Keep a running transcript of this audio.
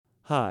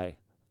Hi,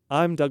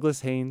 I'm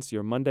Douglas Haynes,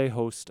 your Monday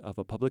host of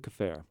A Public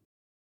Affair.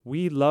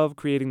 We love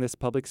creating this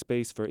public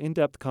space for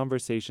in-depth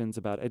conversations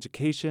about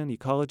education,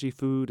 ecology,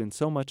 food, and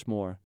so much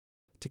more.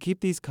 To keep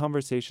these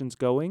conversations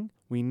going,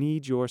 we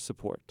need your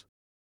support.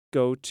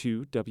 Go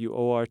to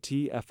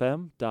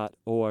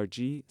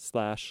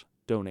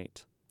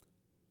wortfm.org/donate.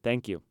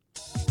 Thank you.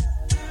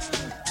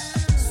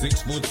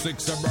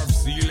 6'6" above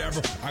sea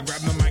level. I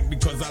grab the mic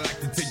because I like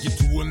to take you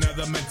to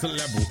another mental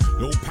level.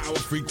 Low power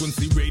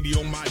frequency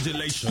radio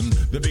modulation.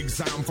 The big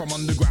sound from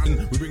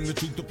underground. We bring the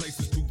truth to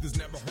places truth is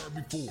never heard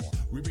before.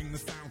 We bring the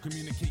sound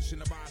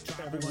communication of our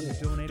tribe. Everyone who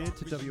donated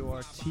to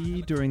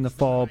WRT during the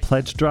fall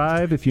pledge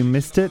drive. If you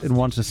missed it and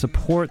want to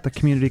support the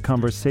community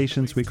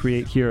conversations we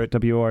create here at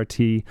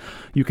WRT,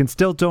 you can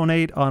still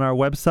donate on our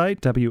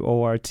website,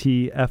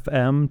 wortfm.org.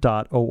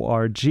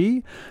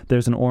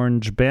 There's an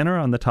orange banner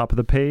on the top of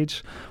the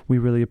page. We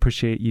really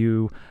appreciate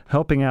you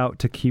helping out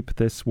to keep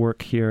this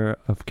work here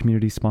of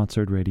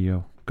community-sponsored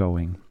radio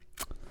going.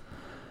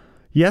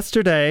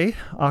 Yesterday,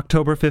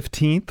 October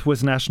 15th,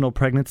 was National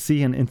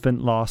Pregnancy and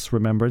Infant Loss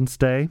Remembrance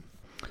Day.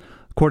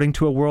 According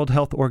to a World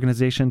Health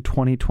Organization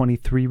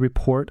 2023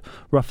 report,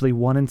 roughly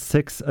 1 in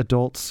 6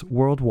 adults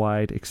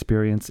worldwide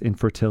experience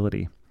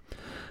infertility.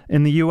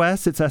 In the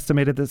U.S., it's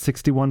estimated that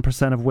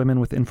 61% of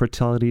women with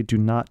infertility do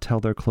not tell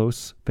their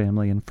close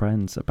family and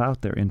friends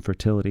about their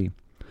infertility.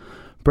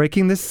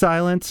 Breaking this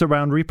silence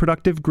around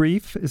reproductive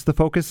grief is the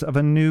focus of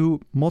a new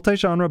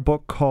multi-genre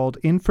book called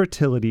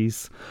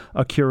Infertilities,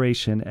 a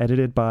Curation,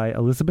 edited by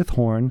Elizabeth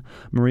Horn,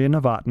 Maria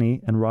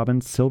Novotny, and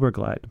Robin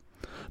Silberglide.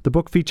 The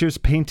book features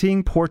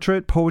painting,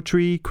 portrait,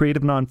 poetry,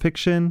 creative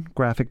nonfiction,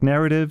 graphic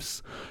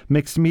narratives,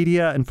 mixed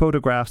media, and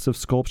photographs of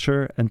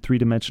sculpture and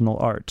three-dimensional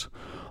art.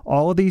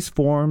 All of these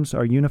forms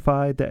are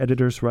unified, the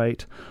editors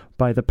write,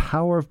 by the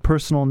power of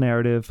personal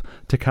narrative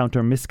to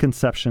counter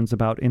misconceptions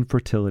about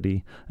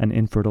infertility and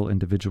infertile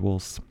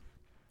individuals.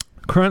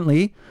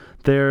 Currently,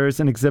 there's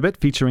an exhibit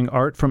featuring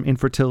art from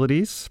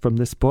Infertilities from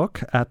this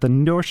book at the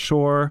North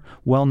Shore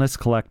Wellness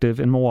Collective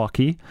in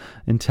Milwaukee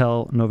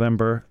until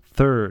November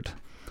 3rd.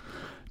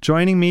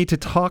 Joining me to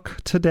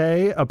talk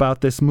today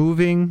about this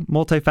moving,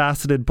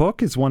 multifaceted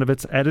book is one of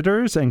its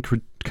editors and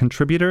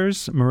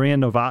contributors, Maria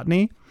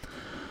Novotny.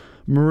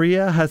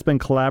 Maria has been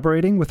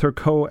collaborating with her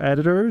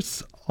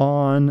co-editors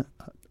on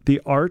The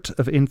Art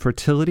of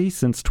Infertility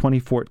since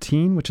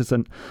 2014, which is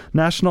a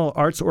national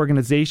arts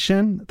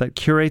organization that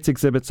curates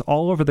exhibits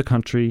all over the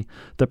country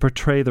that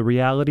portray the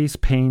realities,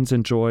 pains,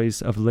 and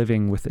joys of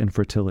living with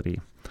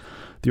infertility.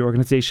 The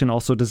organization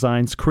also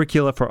designs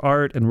curricula for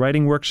art and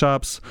writing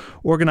workshops,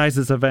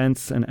 organizes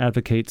events, and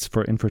advocates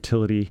for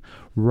infertility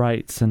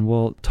rights. And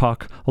we'll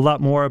talk a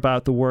lot more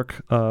about the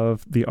work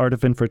of The Art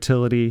of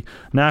Infertility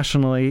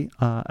nationally,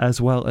 as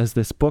well as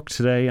this book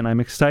today. And I'm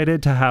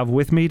excited to have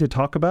with me to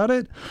talk about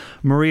it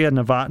Maria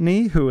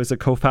Novotny, who is a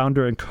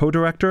co-founder and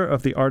co-director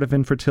of The Art of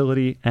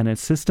Infertility and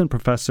assistant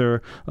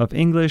professor of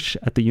English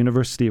at the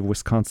University of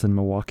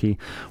Wisconsin-Milwaukee.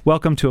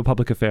 Welcome to A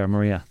Public Affair,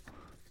 Maria.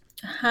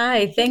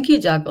 Hi, thank you,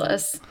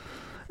 Douglas.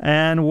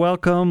 And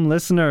welcome,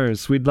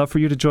 listeners. We'd love for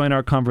you to join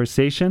our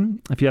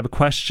conversation. If you have a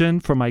question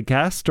for my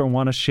guest or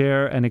want to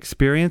share an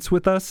experience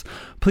with us,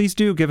 please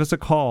do give us a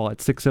call at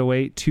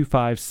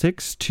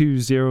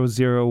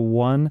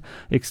 608-256-2001,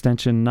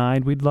 extension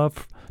 9. We'd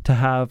love to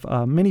have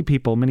many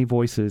people, many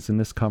voices in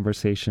this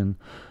conversation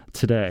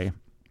today.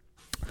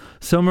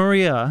 So,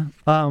 Maria,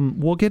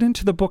 we'll get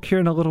into the book here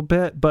in a little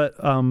bit, but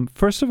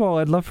first of all,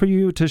 I'd love for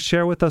you to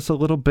share with us a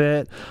little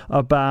bit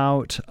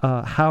about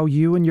how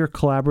you and your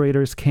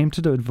collaborators came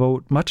to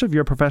devote much of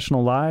your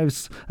professional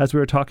lives, as we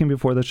were talking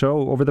before the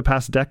show, over the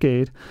past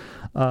decade,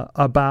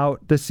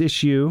 about this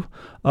issue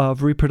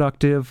of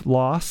reproductive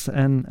loss,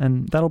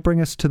 and that'll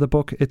bring us to the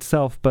book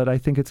itself, but I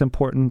think it's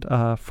important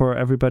for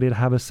everybody to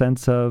have a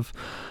sense of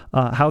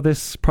how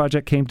this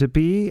project came to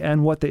be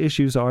and what the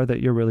issues are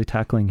that you're really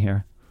tackling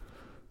here.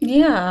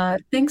 Yeah,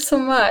 thanks so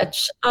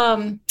much.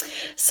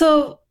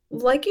 So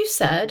like you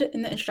said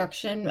in the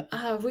introduction,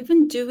 we've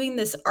been doing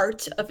this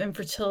Art of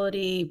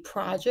Infertility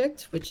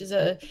project, which is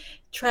a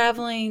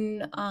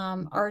traveling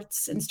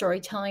arts and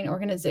storytelling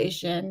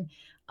organization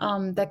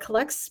that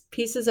collects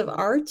pieces of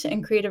art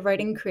and creative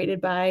writing created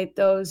by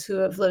those who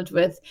have lived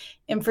with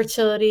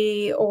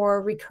infertility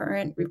or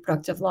recurrent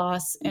reproductive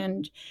loss.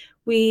 And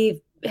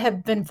we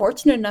have been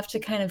fortunate enough to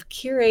kind of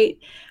curate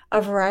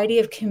a variety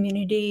of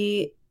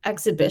community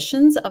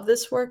exhibitions of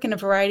this work in a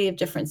variety of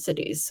different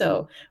cities.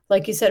 So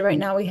like you said, right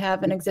now we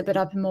have an exhibit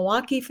up in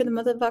Milwaukee for the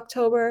month of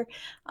October,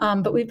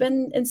 but we've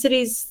been in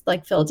cities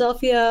like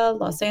Philadelphia,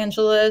 Los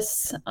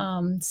Angeles,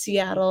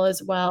 Seattle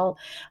as well.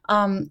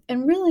 And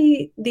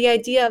really the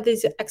idea of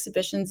these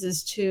exhibitions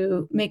is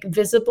to make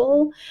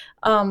visible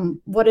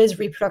what is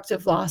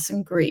reproductive loss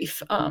and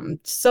grief.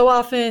 So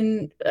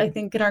often, I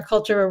think in our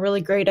culture, we're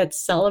really great at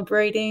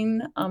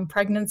celebrating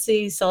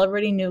pregnancy,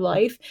 celebrating new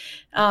life,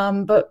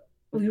 but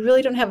we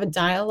really don't have a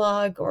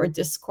dialogue or a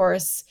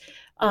discourse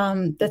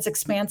that's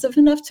expansive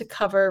enough to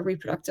cover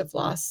reproductive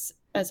loss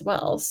as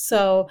well.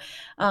 So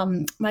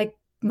my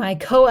my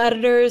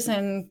co-editors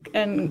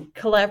and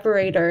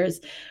collaborators,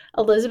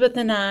 Elizabeth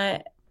and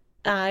I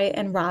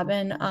and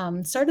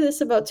Robin started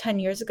this about 10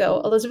 years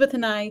ago. Elizabeth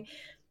and I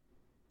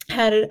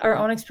had our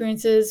own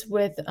experiences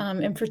with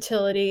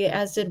infertility,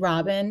 as did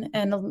Robin.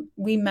 And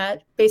we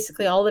met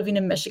basically all living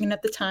in Michigan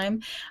at the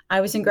time. I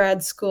was in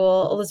grad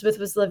school. Elizabeth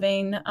was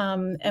living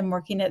and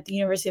working at the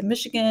University of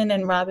Michigan,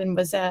 and Robin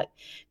was at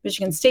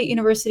Michigan State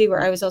University,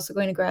 where I was also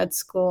going to grad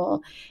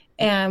school.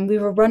 And we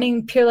were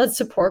running peer-led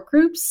support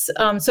groups.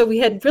 So we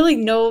had really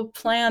no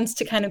plans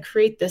to kind of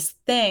create this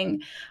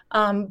thing.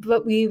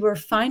 But we were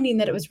finding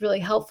that it was really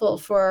helpful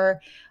for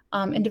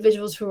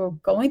individuals who were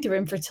going through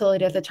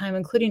infertility at the time,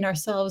 including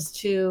ourselves,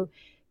 to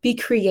be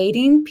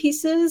creating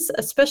pieces,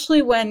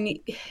 especially when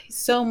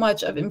so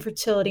much of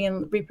infertility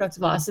and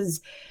reproductive loss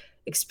is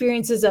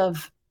experiences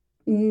of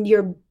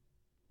your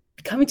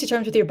coming to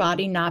terms with your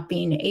body not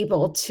being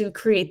able to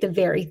create the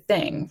very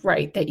thing,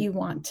 right, that you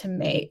want to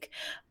make.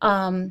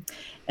 And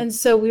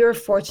so we were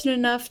fortunate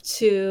enough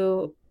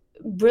to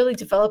really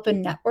develop a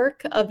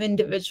network of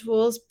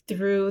individuals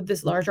through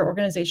this larger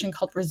organization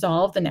called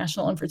Resolve, the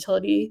National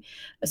Infertility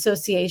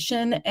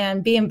Association,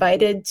 and be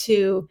invited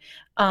to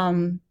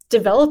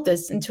develop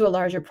this into a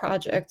larger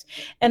project.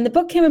 And the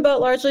book came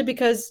about largely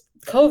because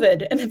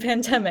COVID and the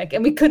pandemic,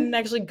 and we couldn't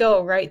actually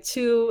go right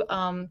to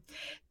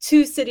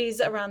two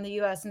cities around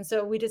the US. And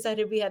so we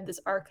decided we had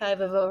this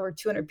archive of over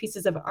 200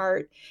 pieces of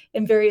art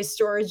in various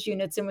storage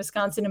units in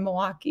Wisconsin and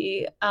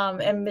Milwaukee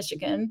and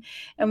Michigan.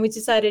 And we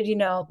decided,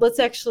 let's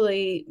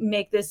actually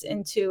make this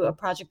into a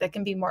project that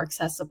can be more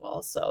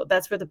accessible. So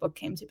that's where the book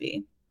came to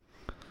be.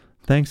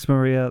 Thanks,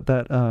 Maria.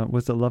 That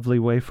was a lovely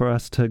way for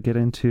us to get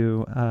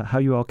into how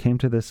you all came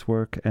to this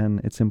work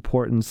and its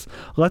importance.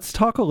 Let's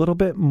talk a little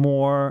bit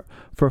more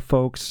for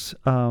folks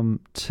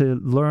to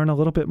learn a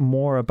little bit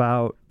more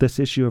about this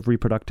issue of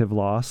reproductive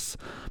loss.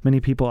 Many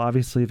people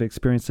obviously have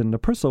experienced it in a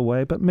personal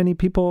way, but many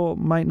people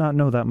might not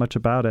know that much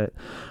about it.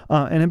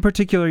 And in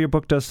particular, your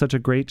book does such a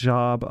great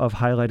job of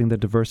highlighting the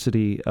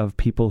diversity of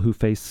people who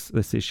face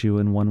this issue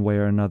in one way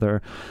or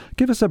another.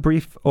 Give us a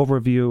brief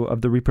overview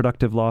of the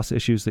reproductive loss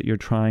issues that you're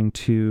trying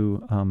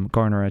to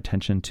garner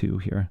attention to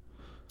here.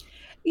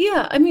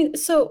 Yeah,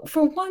 so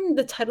for one,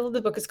 the title of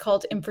the book is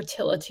called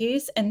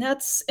Infertilities, and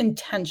that's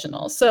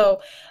intentional. So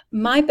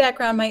my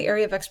background, my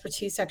area of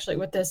expertise actually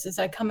with this is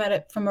I come at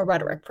it from a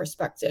rhetoric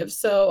perspective.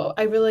 So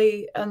I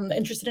really am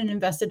interested and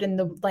invested in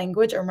the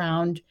language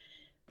around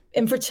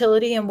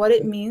infertility and what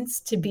it means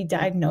to be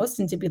diagnosed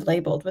and to be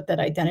labeled with that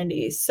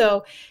identity.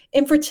 So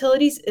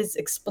infertility is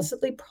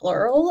explicitly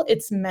plural.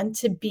 It's meant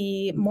to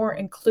be more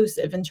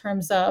inclusive in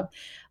terms of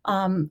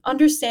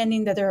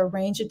understanding that there are a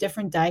range of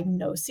different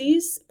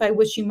diagnoses by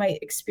which you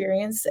might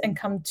experience and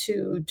come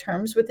to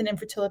terms with an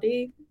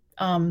infertility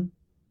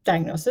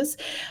diagnosis.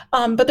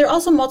 But there are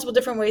also multiple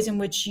different ways in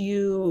which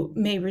you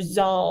may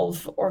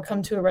resolve or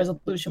come to a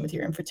resolution with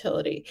your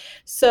infertility.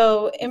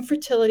 So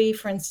infertility,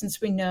 for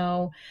instance, we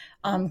know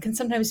can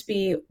sometimes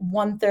be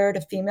 1/3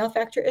 of female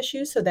factor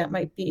issues. So that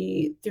might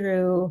be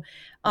through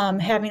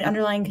having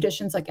underlying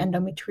conditions like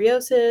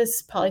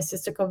endometriosis,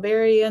 polycystic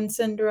ovarian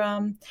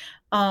syndrome,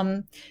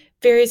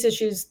 various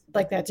issues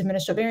like that,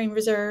 diminished ovarian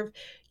reserve.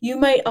 You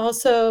might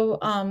also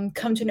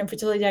come to an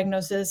infertility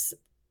diagnosis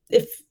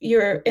if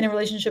you're in a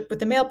relationship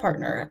with a male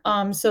partner.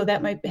 So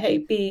that might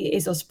be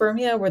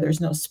azoospermia, where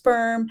there's no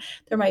sperm.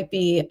 There might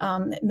be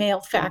male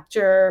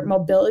factor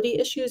mobility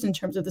issues in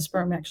terms of the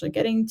sperm actually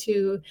getting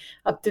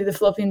up through the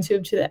fallopian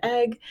tube to the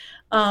egg.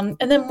 And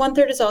then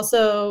 1/3 is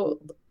also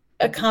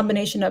a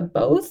combination of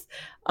both,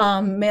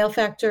 male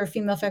factor,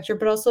 female factor,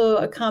 but also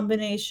a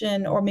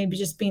combination or maybe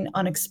just being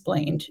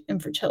unexplained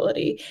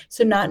infertility.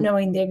 So not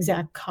knowing the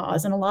exact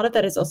cause. And a lot of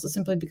that is also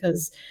simply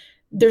because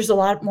there's a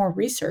lot more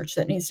research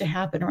that needs to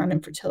happen around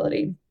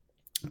infertility.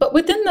 But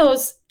within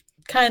those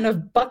kind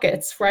of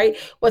buckets, right,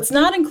 what's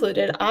not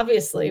included,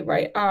 obviously,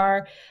 right,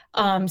 are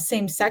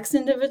same-sex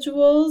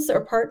individuals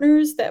or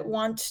partners that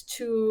want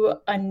to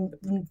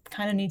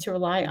kind of need to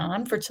rely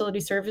on fertility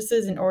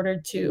services in order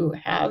to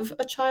have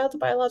a child, a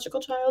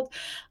biological child,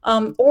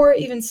 or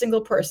even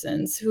single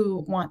persons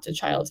who want a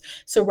child.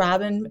 So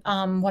Robin,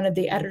 one of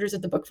the editors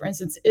of the book, for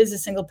instance, is a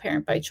single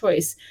parent by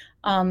choice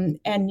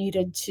and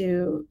needed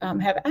to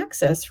have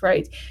access,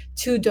 right,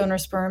 to donor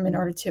sperm in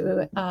order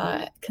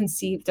to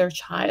conceive their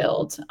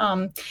child.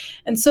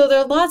 And so there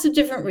are lots of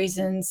different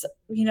reasons.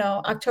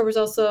 October is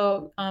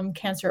also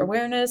cancer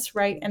awareness,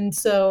 right? And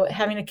so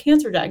having a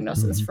cancer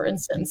diagnosis, for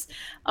instance,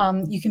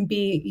 you can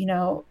be,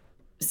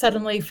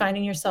 suddenly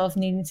finding yourself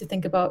needing to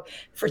think about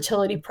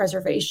fertility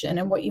preservation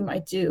and what you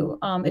might do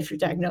if you're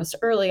diagnosed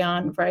early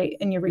on, right,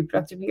 in your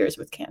reproductive years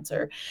with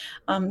cancer.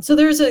 So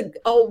there's a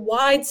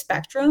wide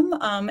spectrum,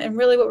 and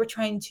really what we're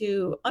trying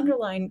to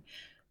underline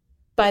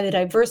by the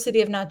diversity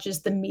of not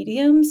just the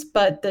mediums,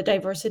 but the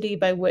diversity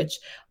by which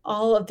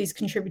all of these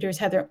contributors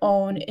have their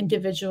own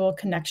individual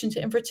connection to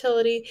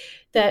infertility,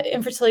 that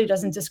infertility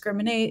doesn't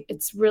discriminate.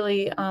 It's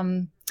really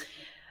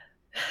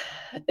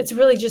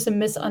just a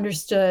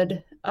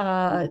misunderstood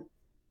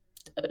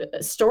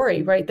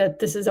story, right? That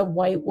this is a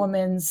white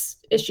woman's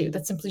issue.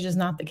 That's simply just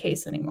not the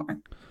case anymore.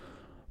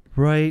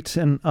 Right.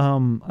 And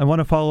I want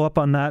to follow up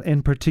on that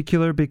in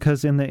particular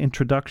because in the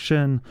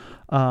introduction,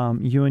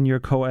 you and your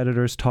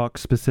co-editors talk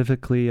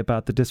specifically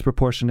about the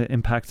disproportionate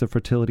impacts of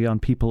fertility on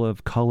people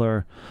of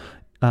color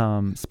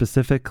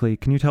specifically.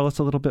 Can you tell us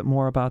a little bit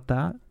more about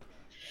that?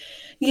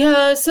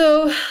 Yeah,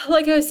 so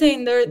like I was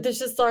saying, there's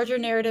this larger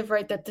narrative,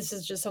 right, that this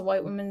is just a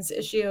white woman's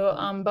issue.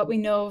 But we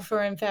know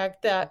for in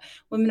fact that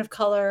women of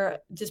color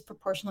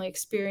disproportionately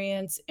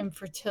experience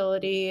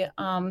infertility.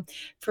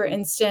 For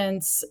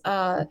instance,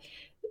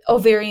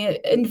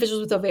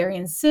 individuals with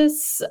ovarian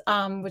cysts,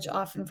 which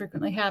often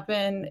frequently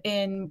happen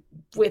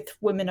with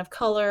women of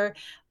color,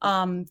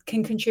 can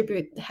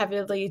contribute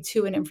heavily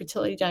to an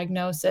infertility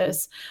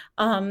diagnosis.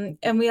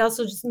 And we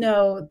also just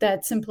know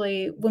that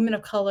simply women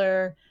of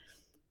color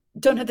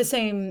don't have the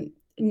same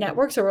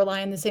networks or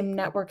rely on the same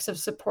networks of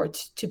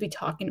support to be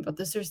talking about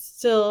this. There's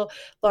still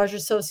larger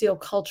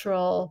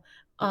sociocultural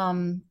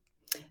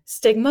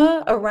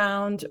stigma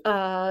around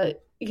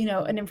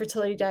an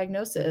infertility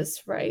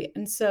diagnosis, right?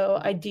 And so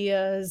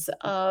ideas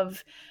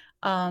of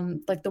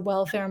like the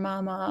welfare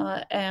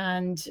mama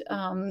and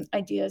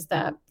ideas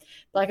that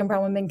Black and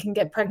brown women can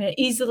get pregnant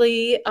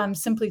easily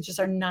simply just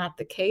are not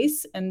the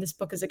case. And this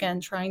book is,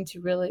 again, trying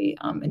to really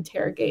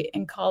interrogate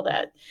and call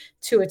that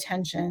to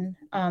attention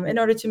in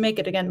order to make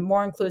it, again,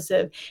 more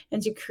inclusive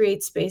and to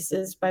create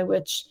spaces by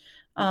which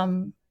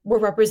we're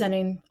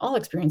representing all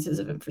experiences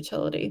of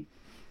infertility.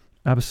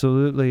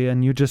 Absolutely.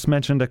 And you just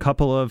mentioned a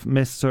couple of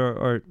myths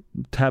or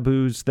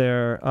taboos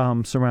there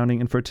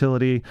surrounding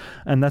infertility.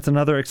 And that's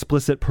another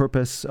explicit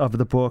purpose of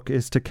the book,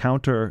 is to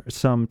counter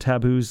some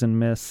taboos and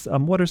myths.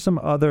 What are some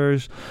other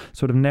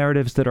sort of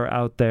narratives that are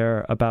out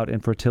there about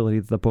infertility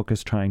that the book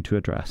is trying to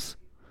address?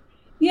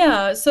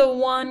 Yeah, so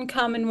one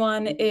common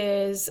one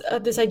is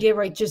this idea,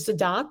 right, just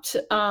adopt.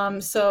 You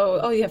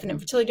have an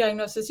infertility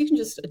diagnosis, you can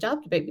just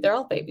adopt a baby. They're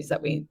all babies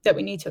that we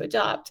need to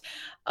adopt.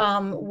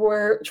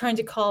 We're trying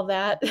to call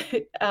that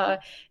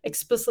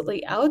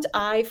explicitly out.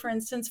 I, for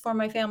instance, for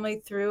my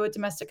family through a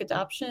domestic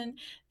adoption,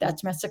 that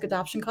domestic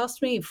adoption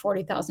cost me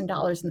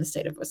 $40,000 in the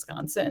state of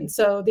Wisconsin.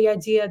 So the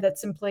idea that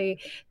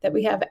simply that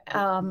we have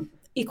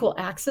equal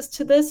access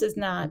to this is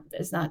not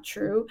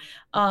true,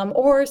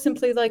 or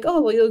simply like,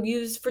 oh, well, you'll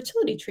use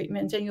fertility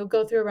treatment and you'll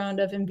go through a round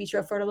of in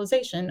vitro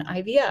fertilization,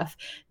 IVF,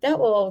 that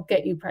will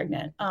get you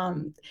pregnant.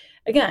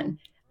 Again,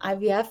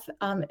 IVF,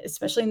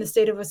 especially in the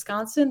state of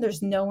Wisconsin,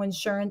 there's no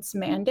insurance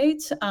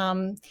mandate.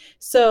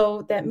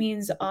 So that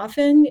means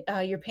often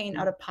you're paying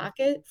out of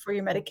pocket for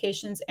your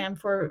medications and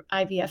for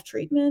IVF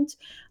treatment.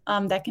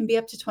 That can be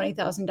up to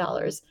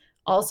 $20,000.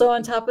 Also,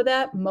 on top of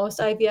that,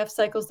 most IVF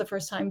cycles the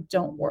first time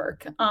don't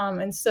work.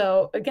 And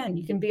so, again,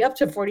 you can be up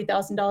to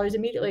 $40,000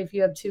 immediately if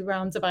you have 2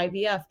 rounds of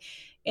IVF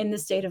in the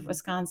state of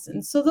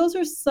Wisconsin. So those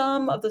are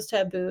some of those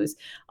taboos.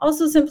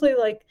 Also, simply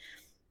like,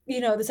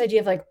 this idea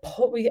of like,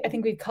 I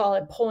think we call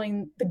it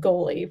pulling the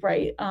goalie,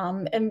 right?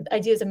 And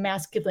ideas of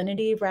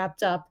masculinity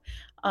wrapped up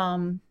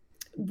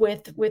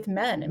with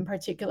men in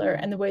particular,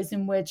 and the ways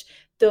in which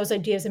those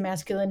ideas of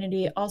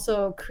masculinity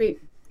also create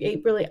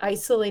really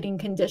isolating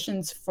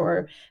conditions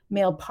for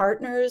male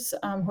partners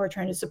who are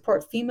trying to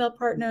support female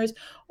partners,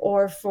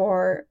 or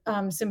for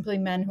simply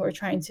men who are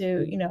trying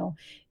to,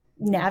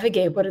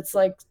 navigate what it's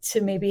like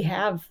to maybe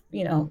have,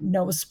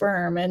 no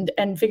sperm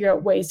and figure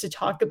out ways to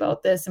talk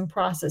about this and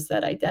process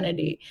that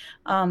identity.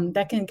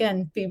 That can,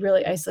 again, be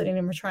really isolating.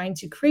 And we're trying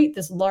to create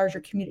this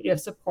larger community of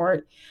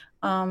support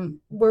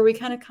where we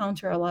kind of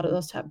counter a lot of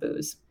those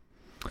taboos.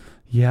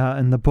 Yeah,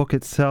 and the book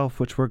itself,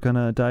 which we're going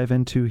to dive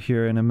into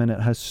here in a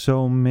minute, has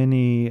so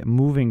many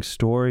moving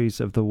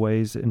stories of the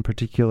ways in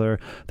particular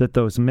that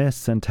those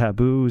myths and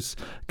taboos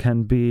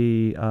can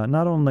be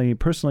not only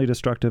personally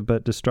destructive,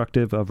 but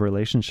destructive of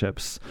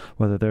relationships,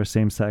 whether they're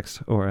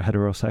same-sex or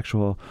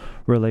heterosexual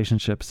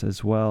relationships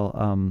as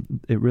well.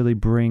 It really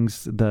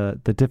brings the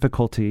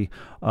difficulty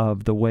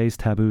of the ways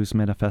taboos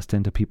manifest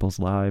into people's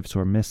lives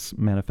or myths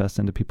manifest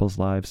into people's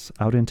lives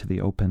out into the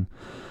open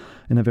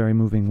in a very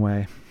moving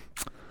way.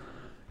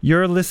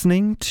 You're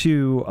listening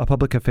to A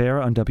Public Affair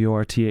on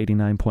WRT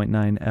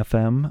 89.9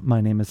 FM.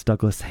 My name is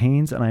Douglas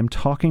Haynes, and I'm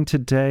talking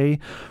today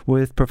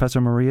with Professor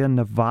Maria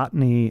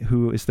Novotny,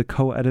 who is the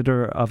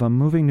co-editor of a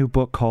moving new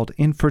book called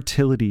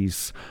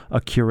Infertilities, a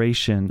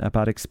Curation,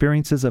 about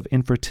experiences of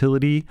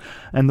infertility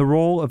and the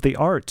role of the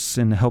arts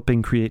in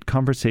helping create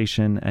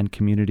conversation and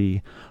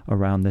community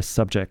around this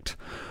subject.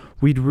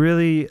 We'd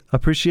really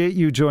appreciate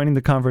you joining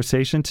the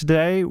conversation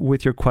today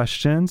with your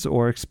questions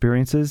or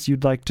experiences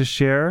you'd like to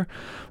share.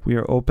 We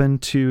are open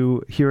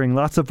to hearing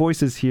lots of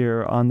voices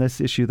here on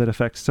this issue that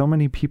affects so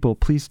many people.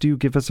 Please do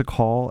give us a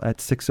call at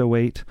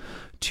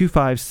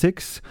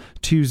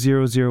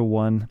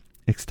 608-256-2001,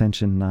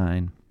 extension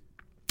 9.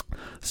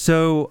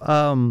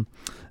 So,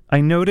 I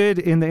noted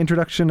in the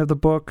introduction of the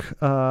book,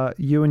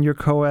 you and your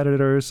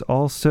co-editors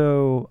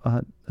also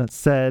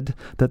said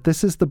that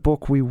this is the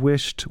book we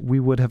wished we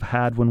would have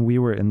had when we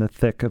were in the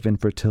thick of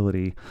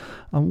infertility.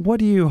 What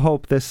do you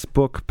hope this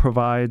book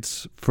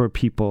provides for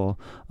people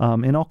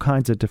in all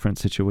kinds of different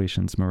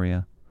situations,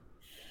 Maria?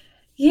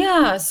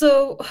 Yeah,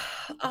 so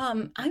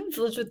I've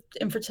lived with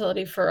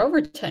infertility for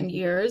over 10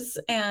 years,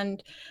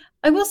 and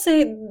I will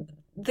say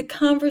the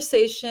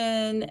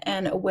conversation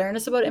and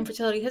awareness about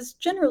infertility has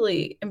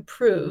generally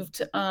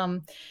improved.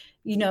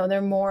 There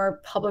are more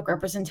public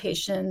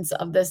representations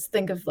of this.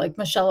 Think of like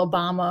Michelle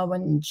Obama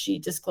when she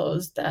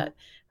disclosed that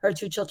her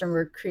 2 children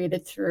were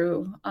created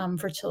through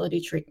fertility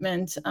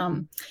treatment.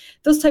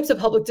 Those types of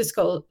public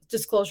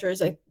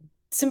disclosures, I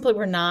simply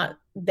were not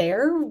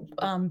there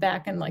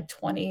back in like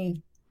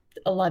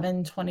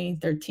 2011,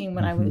 2013,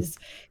 when I was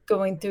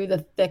going through the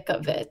thick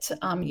of it,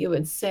 you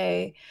would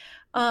say.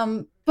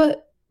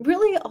 But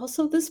really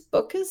also this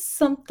book is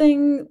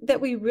something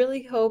that we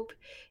really hope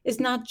is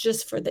not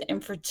just for the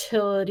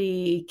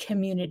infertility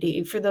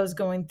community, for those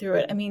going through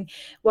it. I mean,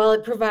 while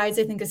it provides,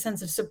 I think, a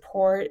sense of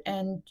support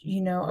and,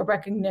 a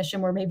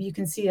recognition where maybe you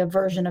can see a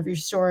version of your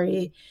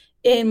story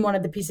in one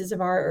of the pieces of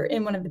art or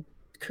in one of the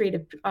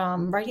creative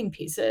writing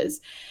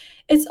pieces,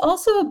 it's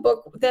also a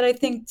book that I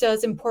think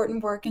does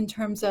important work in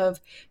terms of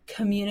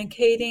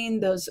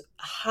communicating those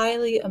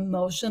highly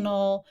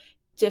emotional,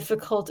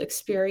 difficult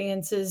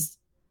experiences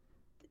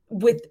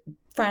with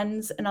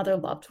friends and other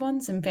loved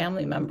ones and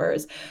family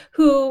members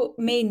who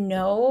may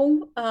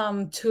know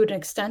to an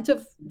extent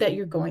of that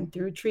you're going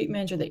through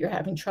treatment or that you're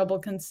having trouble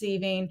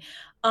conceiving.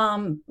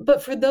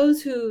 But for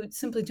those who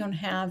simply don't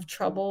have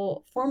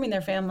trouble forming their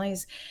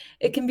families,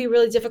 it can be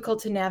really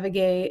difficult to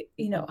navigate,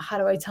 how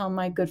do I tell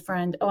my good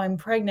friend, oh, I'm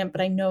pregnant,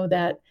 but I know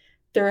that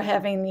they're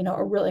having,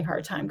 a really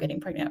hard time getting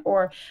pregnant.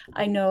 Or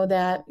I know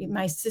that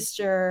my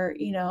sister,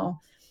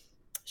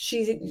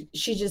 she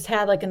just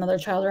had like another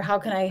child, or how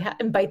can I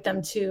invite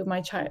them to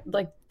my child,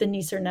 like the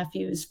niece or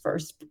nephew's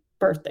first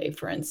birthday,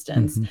 for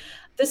instance.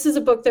 This is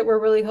a book that we're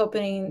really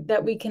hoping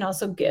that we can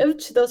also give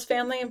to those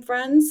family and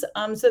friends,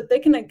 so that they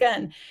can,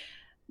 again,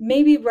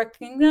 maybe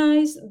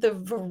recognize the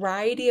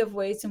variety of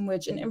ways in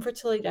which an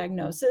infertility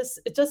diagnosis,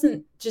 it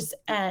doesn't just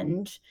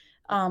end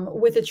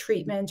with a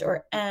treatment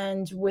or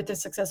end with a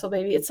successful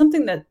baby. It's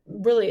something that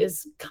really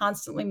is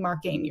constantly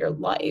marking your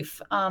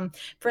life.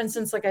 For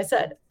instance, like I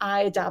said,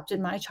 I adopted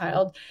my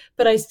child,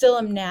 but I still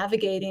am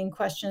navigating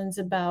questions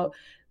about,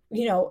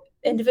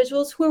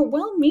 individuals who are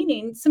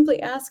well-meaning, simply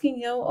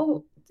asking,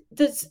 oh,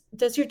 does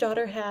your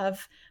daughter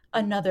have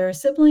another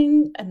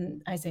sibling?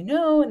 And I say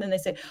no. And then they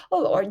say,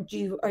 oh, are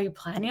you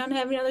planning on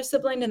having another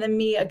sibling? And then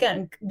me,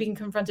 again, being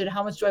confronted,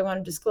 how much do I want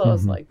to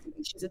disclose? Like,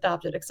 she's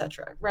adopted,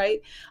 etc.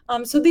 Right?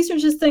 So these are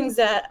just things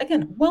that,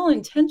 again,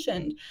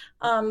 well-intentioned,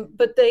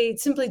 but they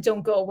simply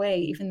don't go away,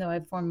 even though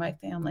I've formed my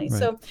family. Right.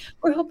 So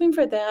we're hoping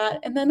for that.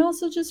 And then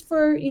also just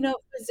for,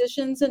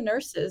 physicians and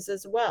nurses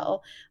as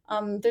well.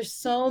 There's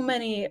so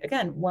many,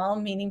 again,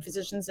 well-meaning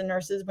physicians and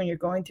nurses when you're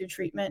going through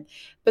treatment,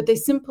 but they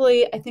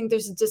simply, I think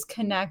there's a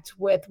disconnect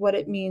with what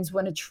it means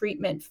when a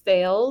treatment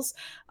fails,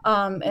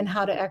 and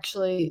how to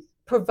actually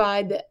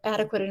provide the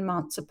adequate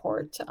amount of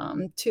support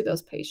to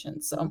those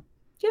patients. So,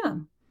 yeah.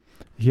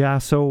 Yeah,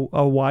 so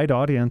a wide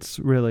audience,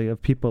 really,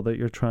 of people that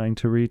you're trying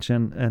to reach.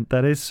 And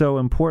that is so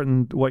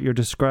important. What you're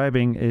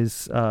describing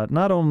is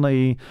not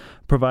only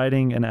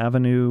providing an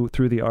avenue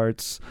through the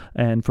arts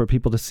and for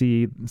people to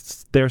see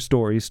their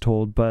stories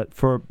told, but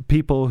for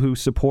people who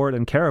support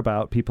and care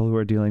about people who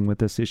are dealing with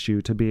this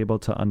issue to be able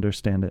to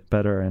understand it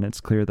better. And it's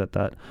clear that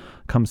that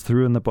comes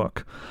through in the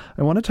book.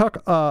 I want to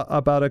talk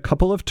about a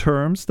couple of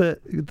terms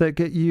that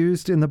get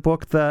used in the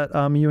book that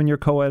you and your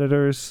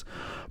co-editors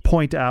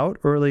point out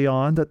early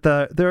on, that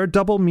there are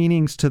double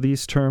meanings to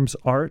these terms,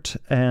 art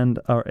and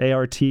or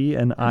ART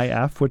and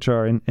IF, which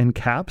are in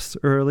caps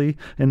early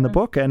in the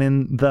book, and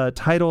in the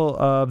title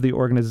of the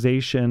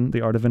organization,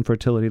 The Art of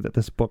Infertility, that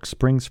this book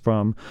springs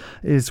from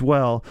as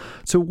well.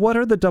 So what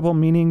are the double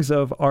meanings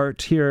of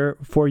art here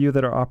for you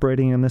that are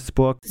operating in this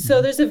book?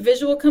 So there's a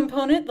visual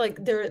component,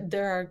 like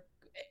there are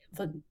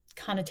the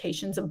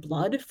connotations of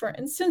blood, for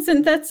instance,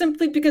 and that's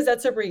simply because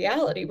that's a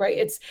reality, right?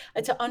 It's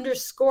to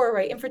underscore,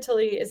 right?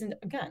 Infertility isn't,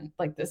 again,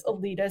 like this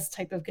elitist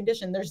type of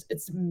condition.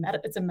 It's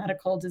a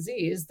medical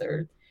disease. There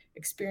are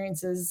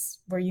experiences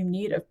where you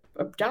need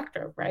a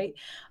doctor, right?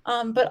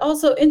 But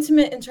also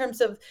intimate in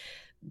terms of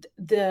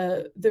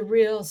the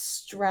real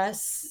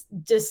stress,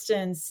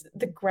 distance,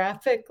 the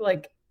graphic,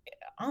 like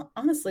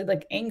honestly,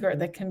 like anger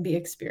that can be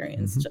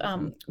experienced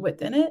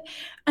within it.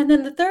 And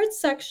then the third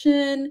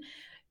section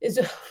is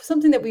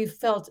something that we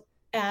felt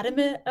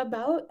adamant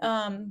about,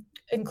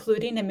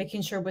 including and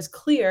making sure was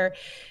clear,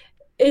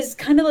 is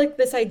kind of like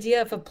this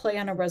idea of a play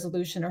on a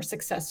resolution or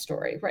success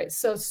story, right?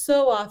 So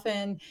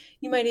often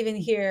you might even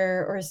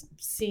hear or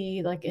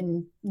see, like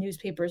in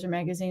newspapers or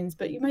magazines,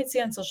 but you might see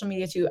on social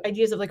media too,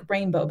 ideas of like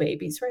rainbow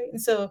babies, right?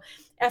 And so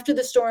after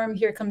the storm,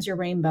 here comes your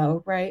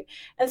rainbow, right?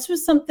 And this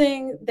was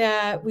something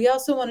that we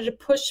also wanted to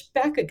push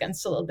back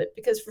against a little bit,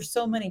 because for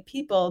so many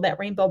people, that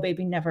rainbow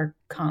baby never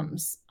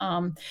comes.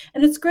 And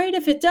it's great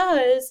if it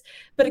does,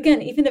 but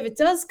again, even if it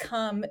does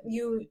come,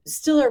 you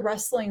still are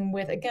wrestling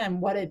with, again,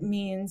 what it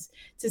means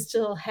to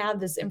still have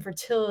this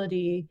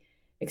infertility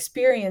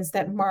experience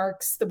that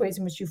marks the ways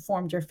in which you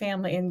formed your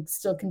family, and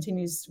still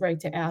continues,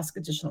 right, to ask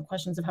additional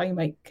questions of how you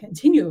might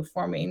continue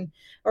forming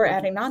or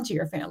adding on to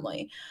your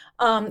family.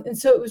 And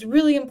so it was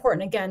really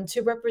important, again,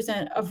 to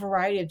represent a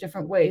variety of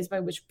different ways by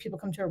which people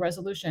come to a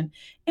resolution,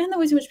 and the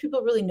ways in which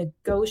people really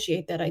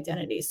negotiate that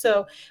identity.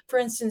 So, for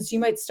instance, you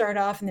might start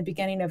off in the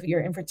beginning of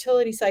your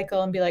infertility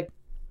cycle and be like,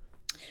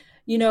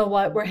 you know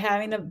what, we're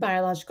having a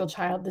biological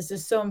child. This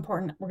is so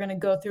important. We're going to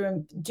go through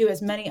and do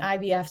as many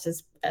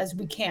IVFs as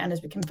we can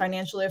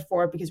financially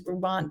afford, because we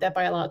want that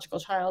biological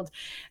child.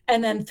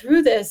 And then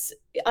through this,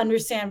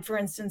 understand, for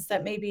instance,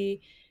 that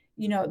maybe,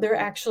 there are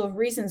actual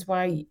reasons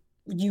why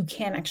you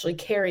can't actually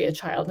carry a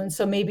child. And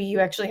so maybe you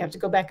actually have to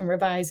go back and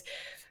revise,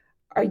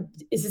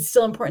 is it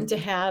still important to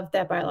have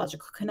that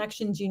biological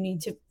connection? Do you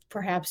need to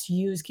perhaps can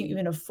you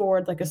even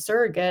afford like a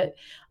surrogate,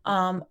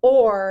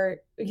 or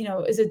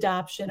is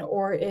adoption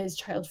or is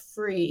child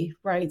free,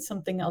 right,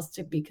 something else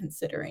to be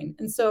considering?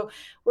 And so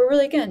we're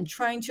really, again,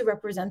 trying to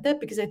represent that,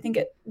 because I think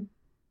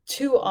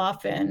too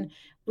often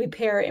we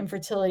pair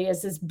infertility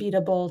as this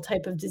beatable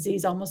type of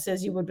disease, almost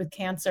as you would with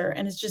cancer,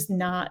 and it's just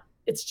not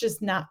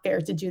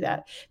fair to do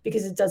that,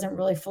 because it doesn't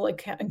really fully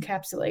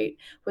encapsulate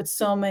what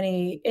so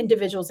many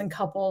individuals and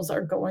couples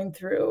are going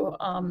through,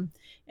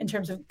 in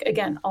terms of,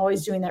 again,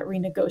 always doing that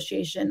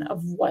renegotiation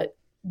of what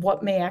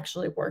may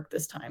actually work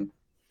this time.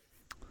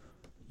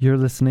 You're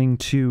listening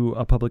to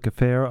A Public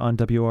Affair on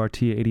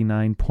WRT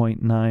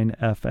 89.9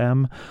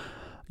 FM.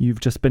 You've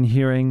just been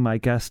hearing my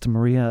guest,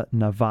 Maria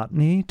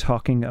Novotny,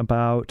 talking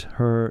about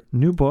her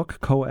new book,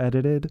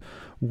 co-edited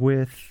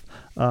with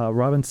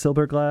Robin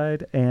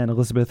Silberglide and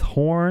Elizabeth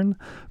Horn,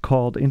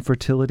 called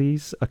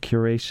Infertilities, a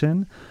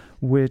Curation,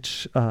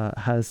 which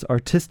has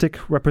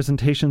artistic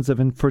representations of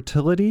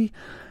infertility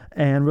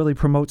and really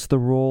promotes the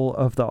role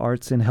of the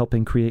arts in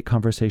helping create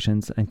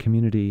conversations and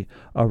community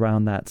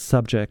around that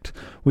subject.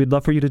 We'd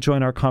love for you to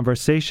join our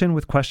conversation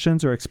with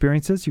questions or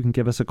experiences. You can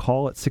give us a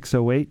call at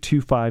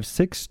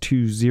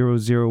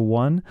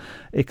 608-256-2001,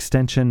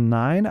 extension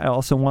 9. I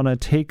also want to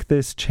take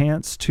this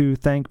chance to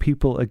thank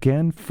people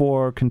again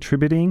for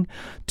contributing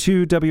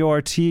to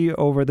WRT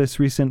over this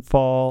recent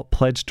fall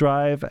pledge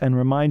drive, and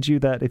remind you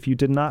that if you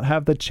did not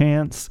have the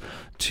chance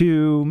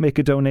to make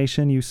a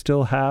donation, you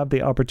still have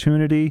the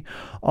opportunity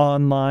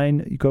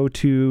online. You go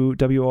to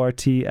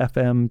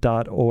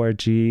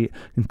wrtfm.org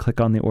and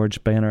click on the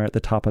orange banner at the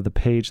top of the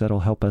page.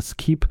 That'll help us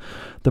keep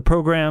the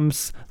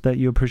programs that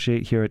you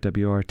appreciate here at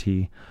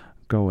WRT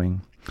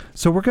going.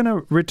 So we're going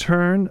to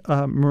return,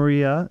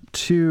 Maria,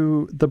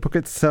 to the book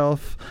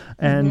itself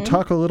and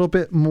talk a little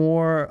bit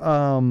more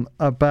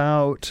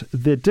about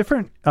the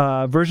different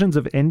versions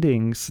of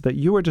endings that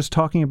you were just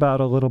talking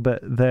about a little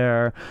bit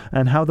there,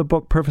 and how the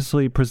book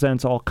purposely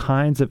presents all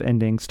kinds of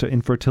endings to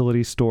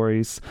infertility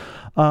stories,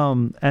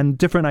 and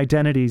different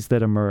identities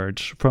that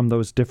emerge from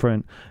those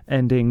different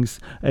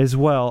endings as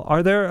well.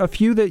 Are there a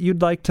few that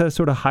you'd like to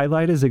sort of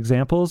highlight as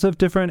examples of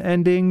different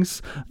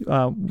endings?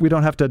 We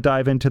don't have to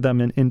dive into them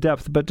in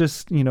depth, but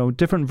just,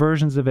 different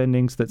versions of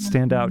endings that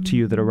stand out to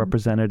you that are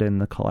represented in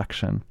the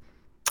collection.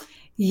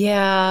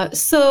 Yeah.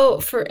 So,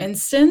 for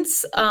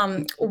instance,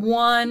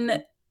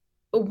 one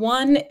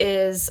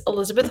is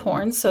Elizabeth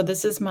Horn. So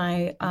this is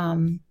my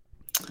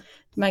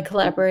my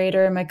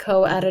collaborator, my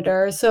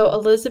co-editor. So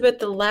Elizabeth,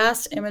 the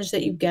last image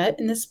that you get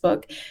in this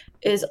book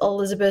is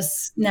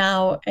Elizabeth's,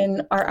 now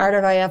in our Art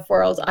of IF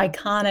world,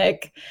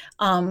 iconic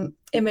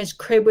image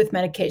crib with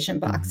medication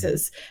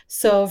boxes.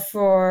 So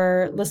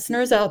for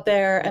listeners out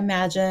there,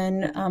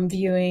 imagine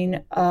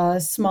viewing a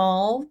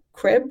small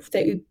crib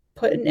that you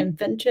put an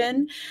infant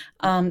in.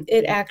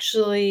 It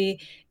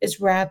actually is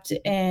wrapped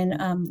in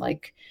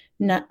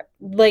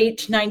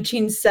late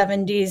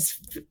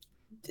 1970s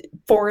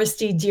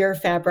foresty deer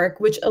fabric,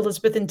 which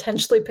Elizabeth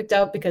intentionally picked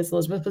out because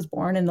Elizabeth was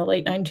born in the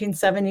late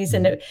 1970s,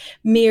 and it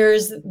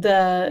mirrors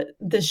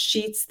the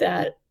sheets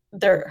that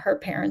her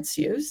parents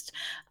used.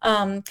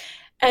 And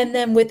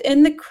then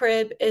within the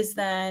crib is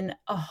then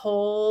a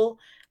whole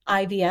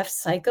IVF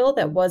cycle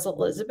that was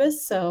Elizabeth.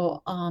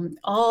 So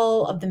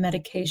all of the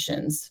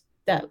medications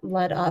that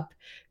led up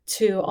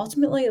to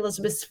ultimately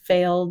Elizabeth's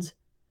failed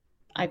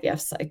IVF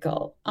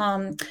cycle.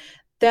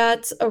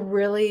 That's a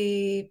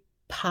really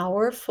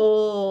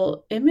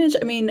powerful image.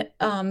 I mean,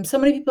 so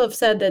many people have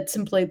said that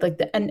simply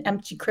like an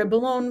empty crib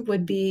alone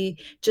would be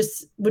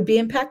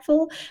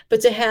impactful,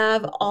 but to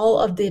have all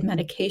of the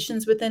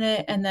medications within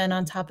it, and then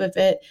on top of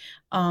it,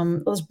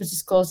 Elizabeth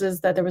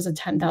discloses that there was a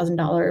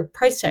 $10,000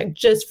 price tag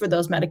just for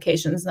those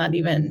medications, not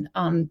even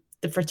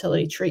the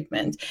fertility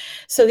treatment.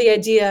 So the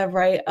idea,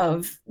 right,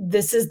 of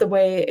this is the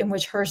way in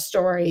which her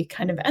story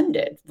kind of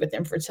ended with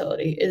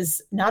infertility,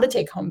 is not a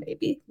take-home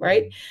baby,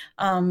 right?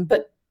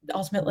 But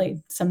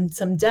ultimately some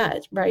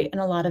debt, right,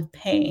 and a lot of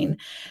pain.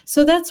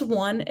 So that's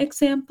one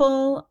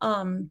example.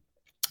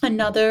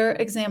 Another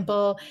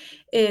example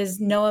is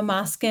Noah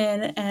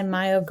Moskin and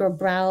Maya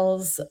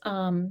Gabrel's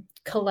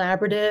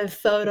collaborative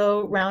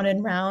photo, Round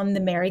and Round, the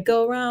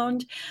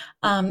Merry-Go-Round.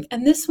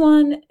 And this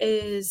one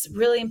is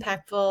really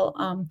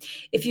impactful.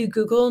 If you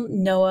Google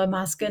Noah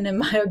Moskin and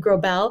Maya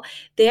Gabrel,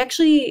 they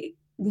actually,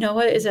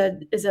 Noah is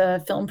a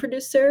film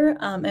producer,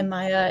 and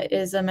Maya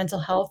is a mental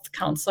health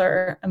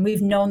counselor, and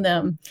we've known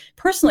them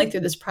personally through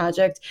this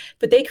project.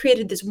 But they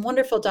created this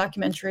wonderful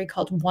documentary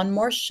called One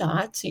More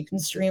Shot, so you can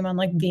stream on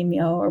like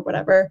Vimeo or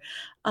whatever.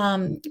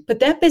 But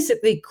that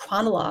basically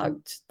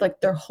chronologued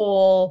like their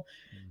whole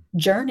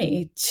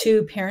journey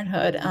to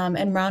parenthood.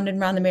 And Round the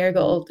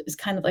Marigold is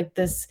kind of like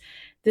this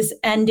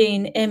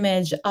ending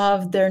image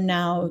of their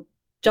now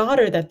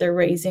daughter that they're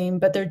raising,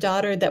 but their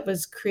daughter that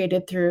was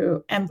created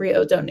through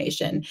embryo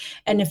donation.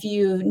 And if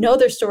you know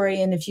their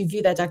story and if you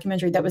view that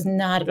documentary, that was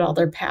not at all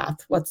their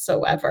path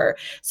whatsoever.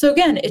 So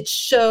again, it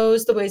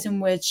shows the ways in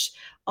which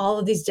all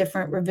of these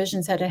different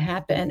revisions had to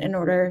happen in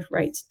order,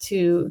 right,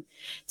 to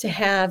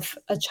have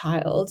a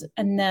child.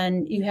 And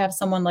then you have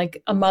someone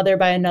like A Mother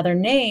by Another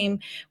Name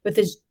with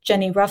this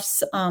Jenny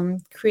Ruff's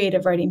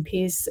creative writing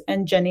piece,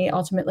 and Jenny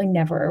ultimately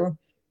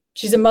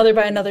she's a mother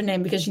by another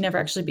name because she never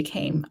actually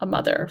became a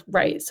mother,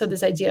 right? So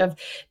this idea of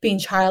being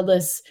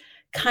childless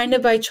kind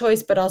of by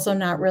choice, but also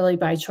not really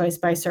by choice,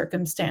 by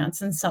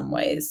circumstance in some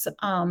ways.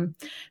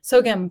 So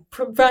again,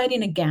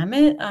 providing a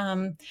gamut,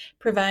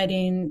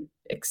 providing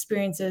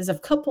experiences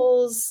of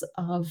couples,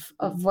 of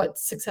what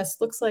success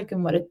looks like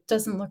and what it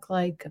doesn't look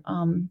like,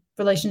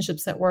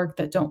 relationships that work,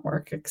 that don't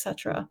work,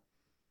 etc.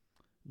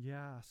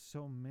 Yeah,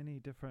 so many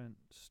different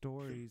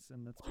stories,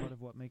 and that's part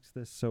of what makes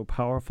this so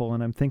powerful.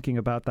 And I'm thinking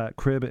about that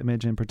crib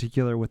image in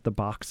particular with the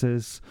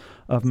boxes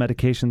of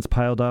medications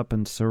piled up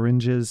and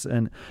syringes,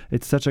 and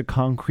it's such a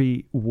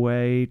concrete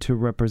way to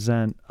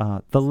represent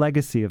the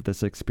legacy of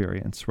this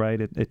experience,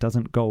 right? It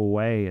doesn't go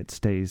away, it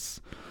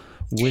stays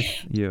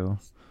with you.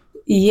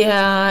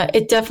 Yeah,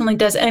 it definitely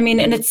does. I mean,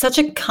 and it's such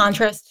a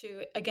contrast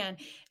to, again,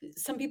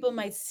 some people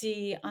might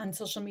see on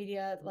social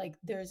media, like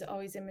there's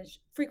always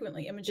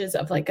frequently images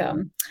of like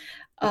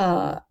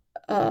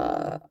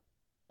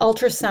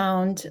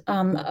ultrasound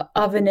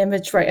of an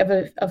image, right,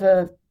 of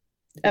a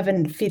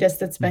fetus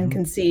that's been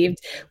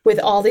conceived with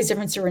all these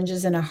different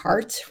syringes in a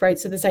heart, right?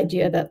 So this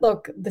idea that,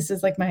 look, this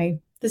is like my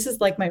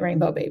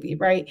rainbow baby,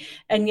 right?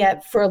 And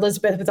yet for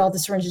Elizabeth, with all the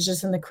syringes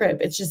just in the crib,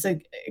 it's just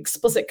an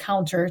explicit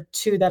counter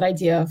to that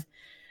idea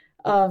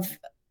of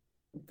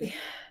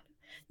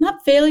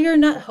not failure,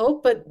 not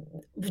hope, but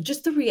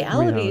just the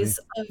realities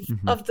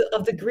of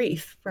the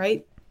grief,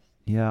 right?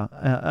 Yeah.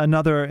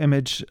 Another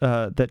image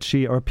an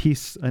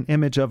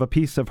image of a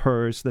piece of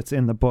hers that's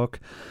in the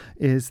book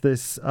is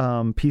this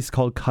piece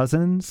called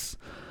Cousins,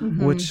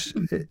 which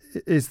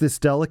is this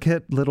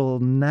delicate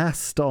little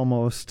nest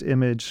almost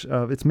image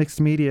of, it's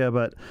mixed media,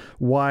 but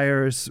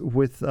wires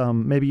with,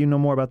 maybe you know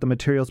more about the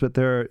materials, but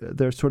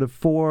they're sort of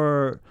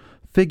 4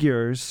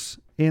 figures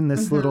in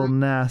this little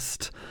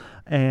nest.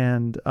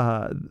 And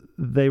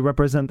they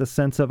represent the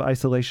sense of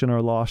isolation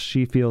or loss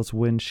she feels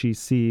when she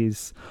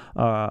sees,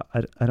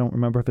 I don't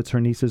remember if it's her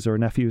nieces or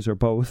nephews or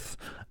both,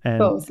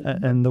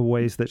 and the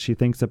ways that she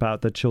thinks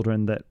about the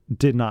children that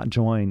did not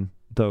join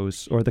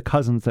those, or the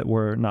cousins that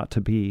were not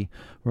to be,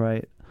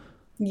 right?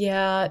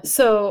 Yeah,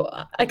 so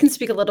I can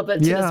speak a little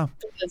bit to this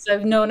because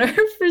I've known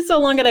her for so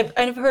long, and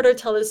I've heard her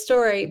tell this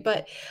story.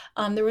 But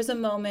there was a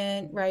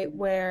moment, right,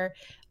 where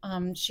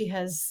she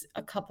has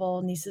a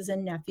couple nieces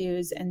and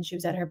nephews, and she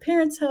was at her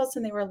parents' house,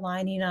 and they were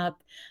lining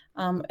up.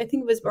 I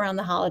think it was around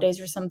the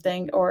holidays or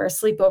something, or a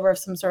sleepover of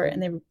some sort.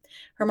 And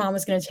her mom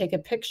was going to take a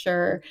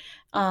picture,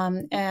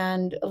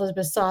 and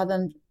Elizabeth saw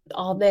them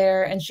all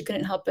there, and she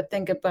couldn't help but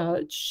think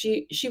about,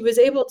 she was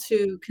able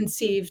to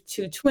conceive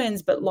 2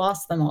 twins but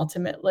lost them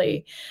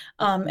ultimately,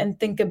 and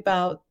think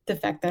about the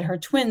fact that her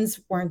twins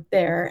weren't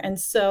there. And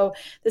so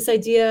this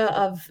idea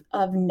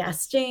of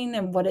nesting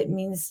and what it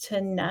means to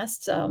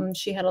nest,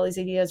 she had all these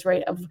ideas,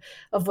 right,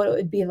 of what it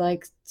would be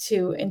like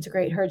to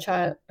integrate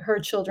her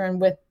children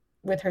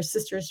with her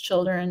sister's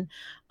children,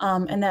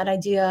 and that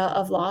idea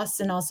of loss,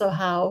 and also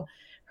how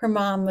her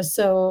mom was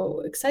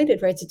so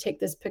excited, right, to take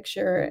this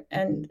picture,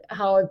 and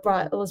how it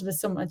brought Elizabeth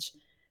so much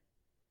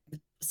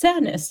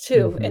sadness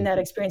too in that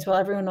experience, while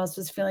everyone else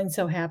was feeling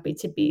so happy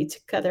to be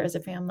together as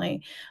a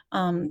family.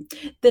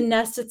 The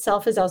nest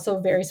itself is also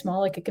very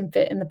small, like it can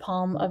fit in the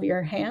palm of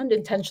your hand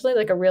intentionally,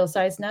 like a real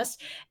size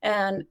nest.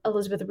 And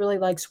Elizabeth really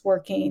likes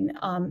working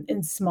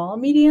in small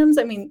mediums.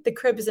 I mean, the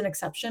crib is an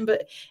exception,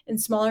 but in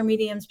smaller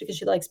mediums, because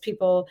she likes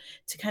people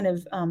to kind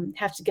of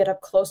have to get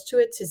up close to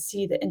it to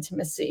see the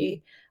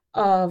intimacy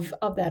of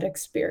that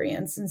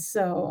experience. And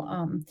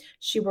so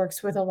she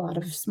works with a lot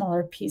of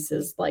smaller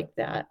pieces like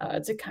that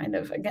to kind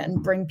of, again,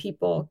 bring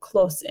people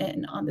close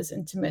in on this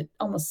intimate,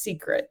 almost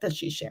secret that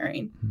she's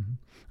sharing.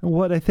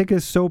 What I think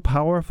is so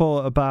powerful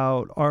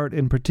about art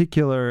in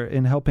particular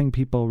in helping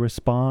people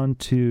respond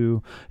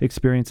to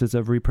experiences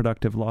of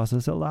reproductive loss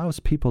is it allows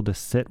people to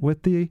sit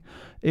with the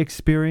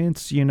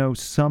experience. You know,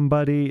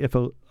 somebody, if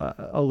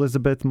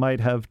Elizabeth might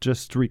have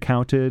just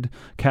recounted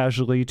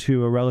casually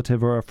to a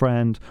relative or a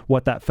friend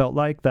what that felt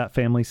like, that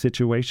family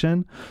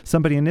situation,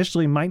 somebody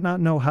initially might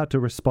not know how to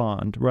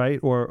respond,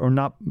 right? Or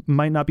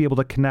might not be able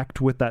to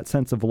connect with that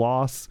sense of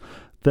loss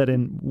that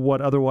in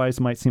what otherwise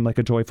might seem like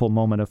a joyful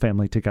moment of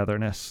family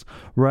togetherness,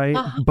 right?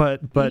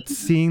 But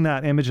seeing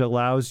that image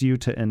allows you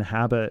to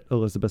inhabit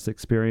Elizabeth's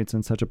experience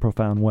in such a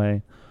profound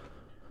way.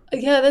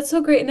 Yeah, that's so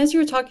great. And as you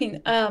were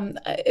talking,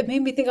 it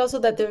made me think also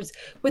that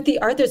with the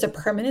art, there's a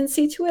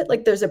permanency to it.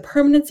 Like there's a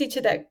permanency to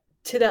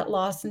that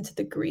loss and to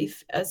the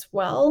grief as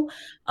well,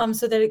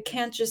 so that it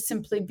can't just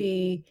simply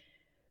be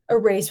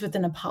erased with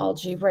an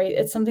apology, right?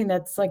 It's something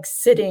that's like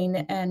sitting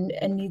and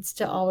needs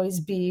to always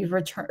be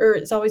returned, or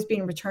it's always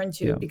being returned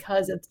to,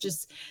 because it's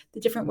just the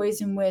different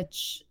ways in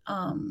which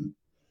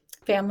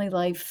family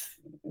life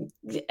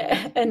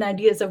and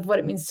ideas of what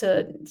it means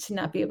to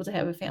not be able to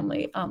have a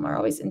family are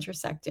always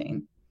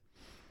intersecting.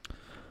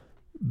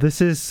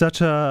 This is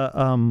such a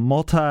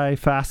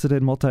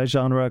multifaceted,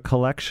 multi-genre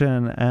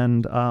collection,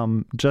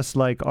 and just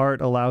like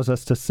art allows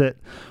us to sit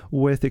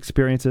with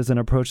experiences and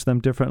approach them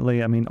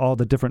differently, I mean, all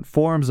the different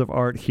forms of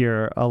art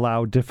here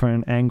allow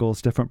different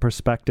angles, different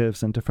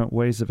perspectives, and different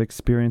ways of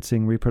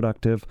experiencing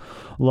reproductive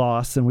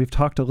loss. And we've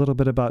talked a little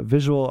bit about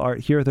visual art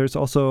here. There's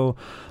also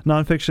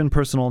nonfiction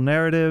personal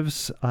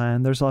narratives,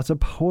 and there's lots of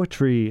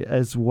poetry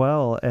as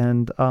well.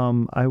 And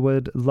I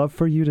would love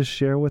for you to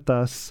share with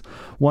us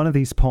one of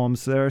these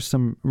poems. There are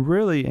some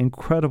really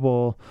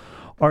incredible,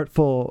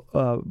 artful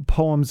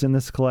poems in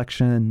this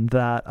collection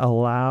that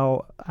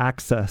allow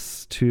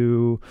access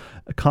to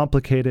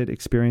complicated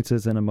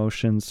experiences and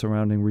emotions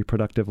surrounding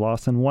reproductive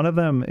loss. And one of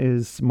them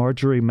is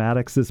Marjorie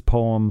Maddox's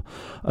poem,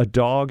 "A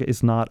Dog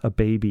Is Not a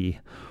Baby,"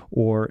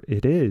 or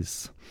 "It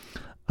Is."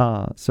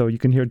 So you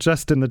can hear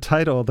just in the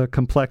title the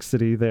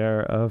complexity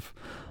there of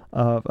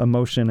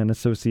emotion and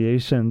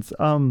associations.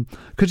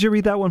 Could you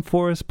read that one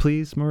for us,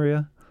 please,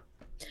 Maria?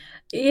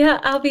 Yeah,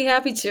 I'll be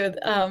happy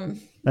to.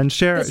 And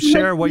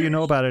share what you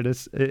know about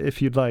it,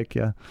 if you'd like.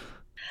 Yeah.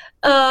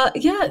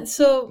 Yeah.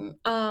 So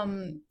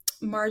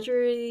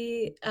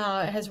Marjorie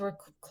has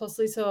worked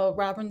closely. So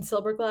Robin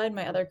Silberglide,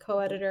 my other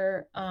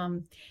co-editor,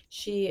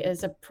 she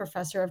is a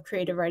professor of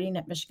creative writing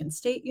at Michigan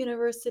State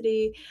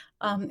University,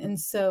 and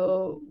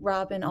so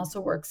Robin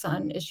also works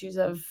on issues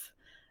of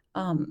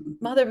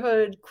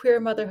motherhood, queer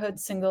motherhood,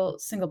 single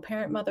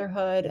parent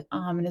motherhood,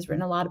 and has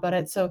written a lot about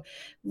it. So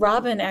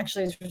Robin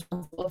actually is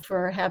responsible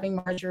for having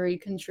Marjorie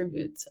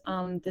contribute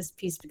this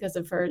piece because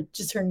of her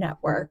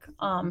network.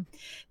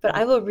 But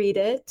I will read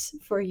it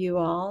for you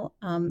all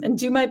and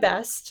do my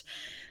best.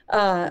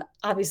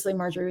 Obviously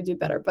Marjorie would do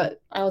better,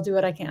 but I'll do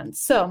what I can.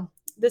 So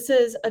this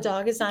is "A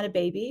Dog Is Not a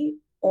Baby,"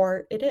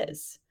 or "It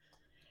Is."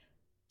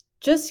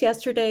 Just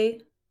yesterday,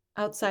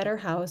 outside our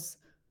house,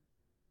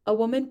 a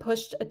woman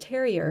pushed a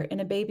terrier in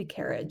a baby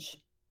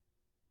carriage.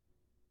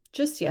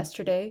 Just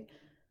yesterday,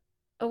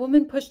 a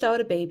woman pushed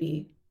out a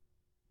baby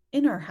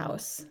in our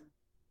house.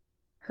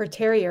 Her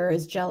terrier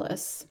is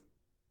jealous.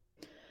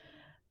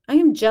 I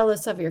am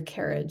jealous of your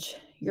carriage,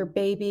 your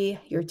baby,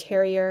 your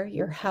terrier,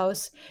 your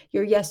house,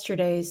 your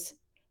yesterdays,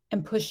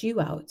 and push you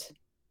out.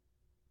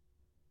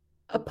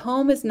 A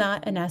poem is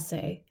not an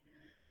essay,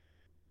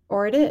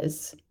 or it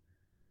is,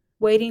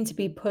 waiting to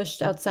be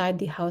pushed outside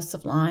the house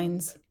of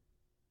lines.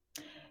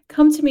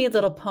 Come to me,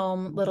 little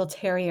poem, little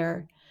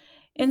terrier.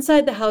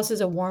 Inside the house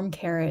is a warm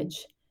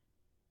carriage.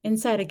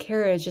 Inside a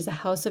carriage is a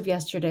house of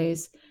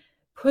yesterdays,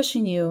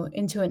 pushing you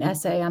into an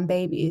essay on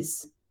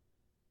babies.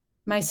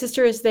 My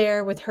sister is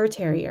there with her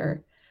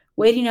terrier,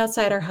 waiting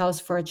outside our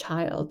house for a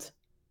child.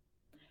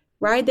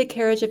 Ride the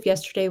carriage of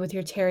yesterday with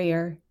your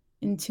terrier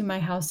into my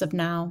house of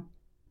now.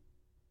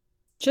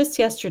 Just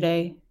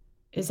yesterday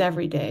is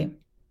every day.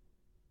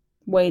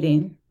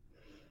 Waiting.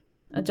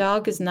 A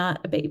dog is not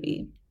a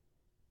baby.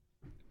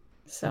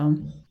 So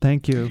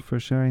thank you for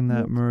sharing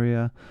that,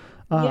 Maria.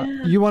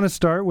 You want to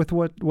start with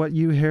what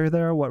you hear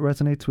there, what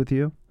resonates with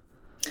you?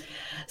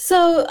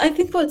 So I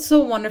think what's so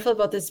wonderful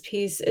about this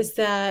piece is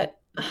that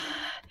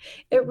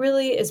it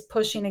really is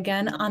pushing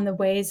again on the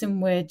ways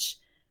in which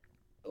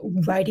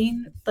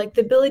writing, like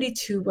the ability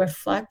to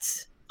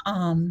reflect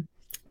on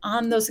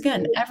those,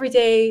 again,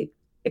 everyday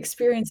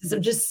experiences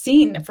of just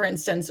seeing, for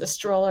instance, a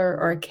stroller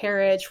or a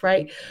carriage,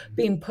 right,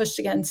 being pushed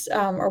against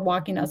or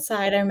walking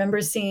outside. I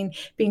remember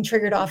being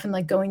triggered off and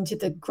like going to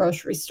the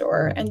grocery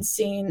store and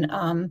seeing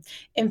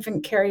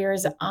infant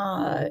carriers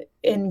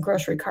in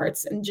grocery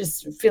carts and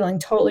just feeling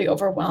totally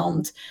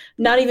overwhelmed,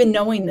 not even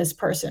knowing this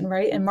person,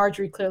 right? And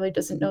Marjorie clearly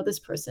doesn't know this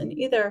person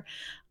either.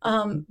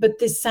 But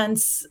this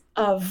sense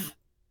of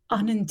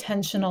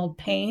unintentional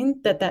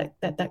pain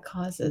that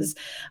causes.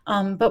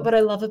 But what I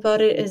love about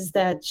it is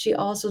that she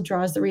also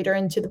draws the reader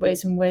into the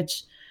ways in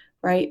which,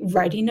 right,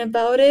 writing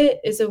about it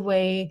is a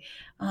way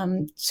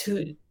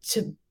to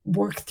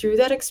work through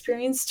that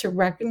experience, to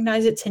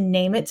recognize it, to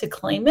name it, to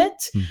claim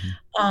it,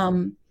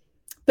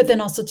 but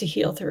then also to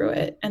heal through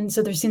it. And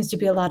so there seems to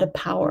be a lot of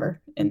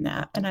power in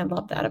that. And I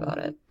love that about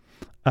it.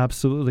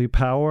 Absolutely.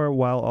 Power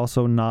while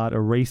also not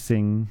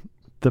erasing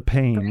the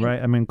pain,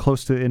 right? I mean,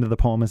 close to the end of the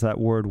poem is that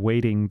word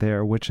waiting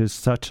there, which is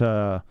such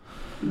a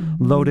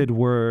loaded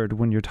word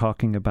when you're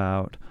talking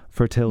about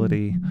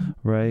fertility,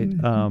 right?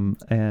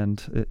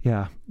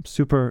 Yeah,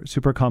 super,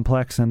 super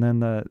complex. And then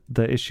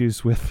the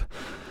issues with,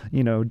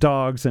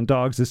 dogs and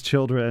dogs as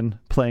children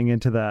playing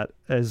into that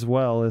as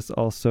well is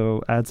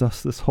also adds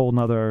us this whole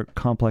nother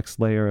complex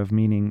layer of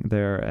meaning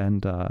there,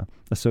 and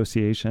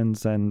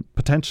associations and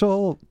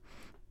potential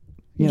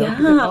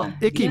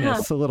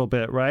ickiness a little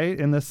bit, right?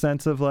 In the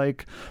sense of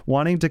like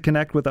wanting to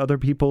connect with other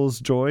people's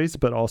joys,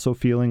 but also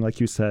feeling, like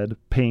you said,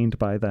 pained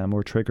by them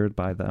or triggered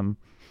by them.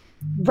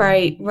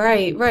 Right.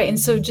 And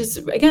so just,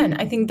 again,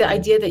 I think the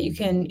idea that you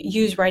can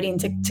use writing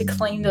to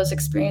claim those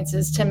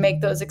experiences, to make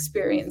those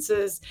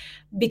experiences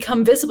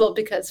become visible,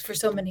 because for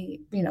so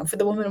many, for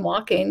the woman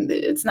walking,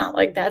 it's not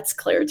like that's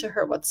clear to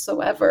her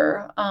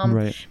whatsoever.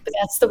 Right. But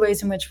that's the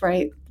ways in which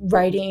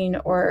writing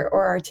or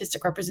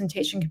artistic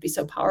representation can be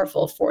so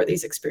powerful for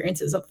these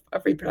experiences of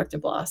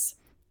reproductive loss.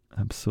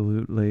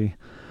 Absolutely.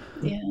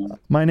 Yeah.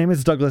 My name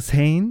is Douglas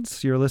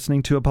Haynes. You're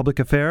listening to A Public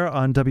Affair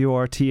on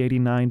WRT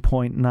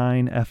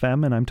 89.9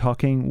 FM, and I'm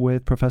talking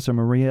with Professor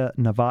Maria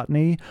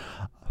Novotny,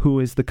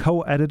 who is the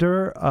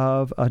co-editor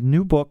of a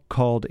new book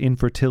called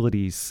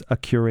Infertilities, a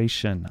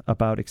curation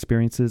about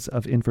experiences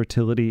of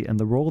infertility and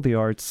the role of the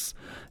arts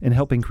in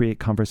helping create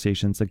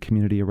conversations and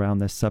community around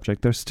this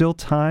subject. There's still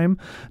time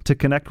to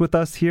connect with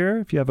us here.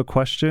 If you have a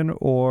question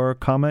or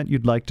comment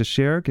you'd like to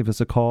share, give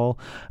us a call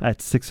at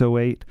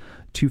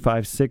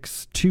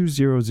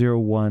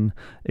 608-256-2001,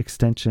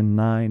 extension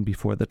 9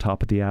 before the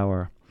top of the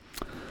hour.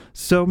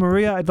 So,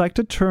 Maria, I'd like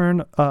to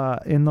turn,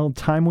 in the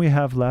time we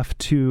have left,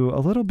 to a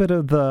little bit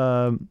of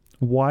the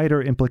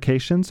wider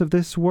implications of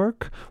this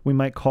work. We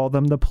might call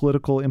them the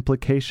political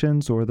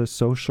implications or the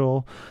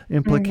social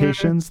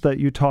implications that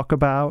you talk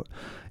about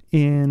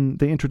in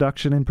the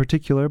introduction in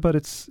particular, but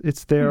it's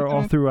there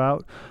all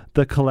throughout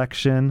the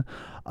collection.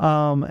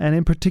 And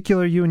in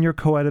particular, you and your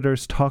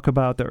co-editors talk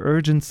about the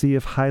urgency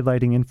of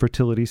highlighting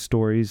infertility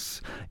stories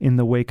in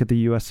the wake of the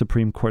U.S.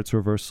 Supreme Court's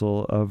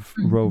reversal of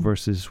Roe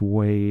versus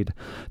Wade.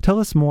 Tell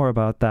us more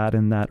about that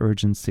and that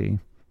urgency.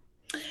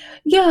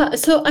 Yeah,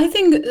 so I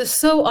think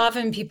so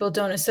often people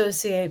don't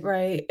associate,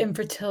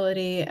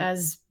 infertility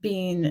as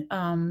being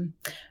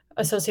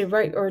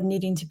associated, or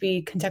needing to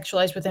be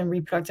contextualized within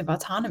reproductive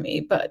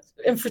autonomy. But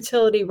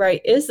infertility,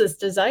 is this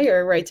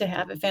desire, to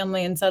have a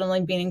family, and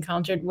suddenly being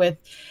encountered with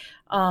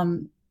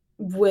the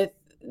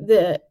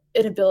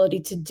inability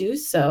to do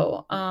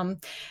so.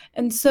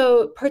 And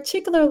so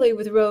particularly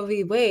with Roe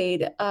v.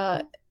 Wade,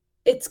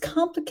 it's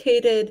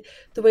complicated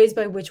the ways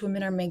by which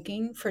women are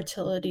making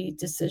fertility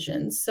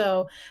decisions.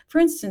 So, for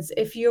instance,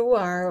 if you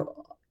are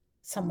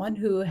someone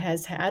who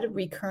has had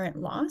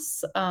recurrent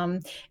loss,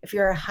 if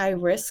you're a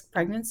high-risk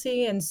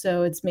pregnancy, and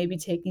so it's maybe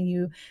taking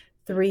you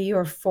 3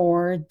 or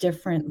 4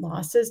 different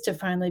losses to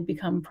finally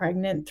become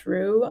pregnant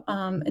through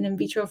an in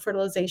vitro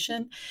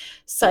fertilization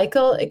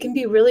cycle, it can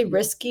be really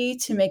risky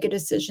to make a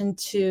decision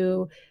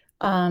to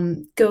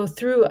go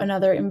through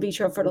another in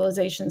vitro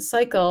fertilization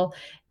cycle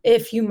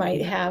if you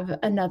might have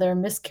another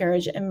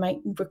miscarriage and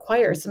might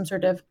require some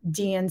sort of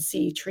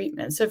DNC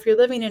treatment. So if you're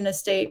living in a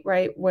state,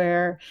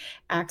 where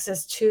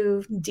access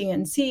to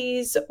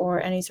DNCs or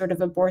any sort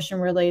of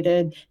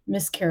abortion-related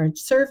miscarriage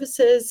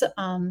services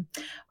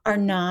are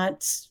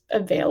not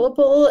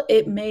available,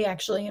 it may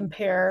actually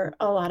impair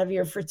a lot of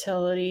your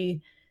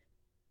fertility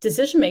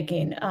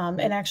decision-making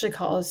and actually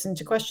call us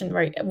into question,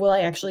 will I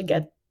actually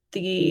get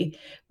the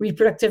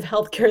reproductive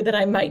health care that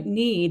I might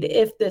need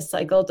if this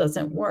cycle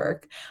doesn't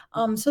work?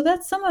 So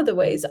that's some of the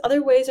ways.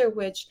 Other ways are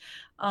which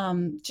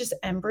just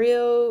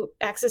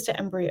access to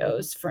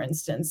embryos, for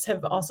instance,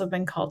 have also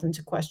been called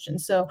into question.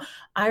 So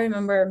I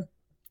remember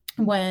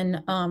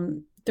when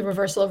the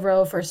reversal of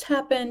Roe first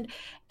happened,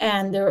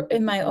 and there,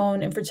 in my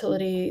own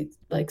infertility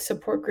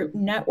support group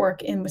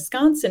network in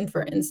Wisconsin,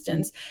 for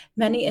instance,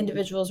 many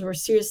individuals were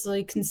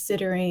seriously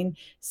considering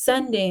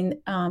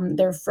sending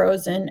their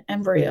frozen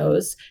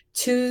embryos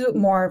to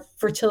more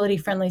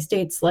fertility-friendly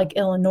states like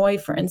Illinois,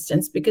 for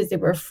instance, because they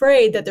were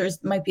afraid that there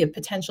might be a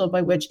potential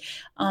by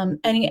which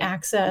any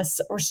access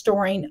or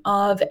storing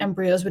of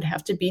embryos would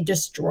have to be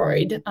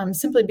destroyed,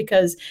 simply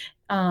because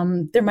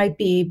there might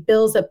be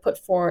bills that put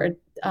forward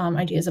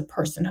ideas of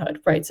personhood,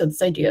 So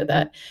this idea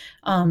that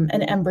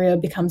an embryo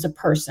becomes a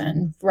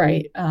person,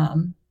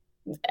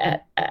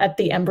 at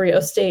the embryo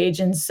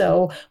stage. And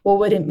so what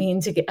would it mean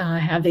to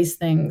have these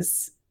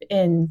things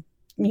in,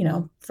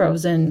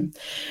 frozen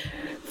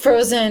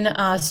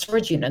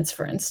storage units,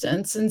 for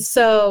instance? And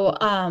so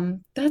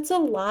that's a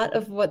lot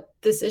of what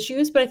this issue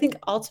is. But I think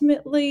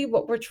ultimately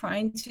what we're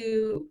trying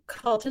to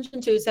call attention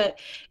to is that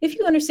if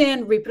you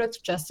understand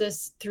reproductive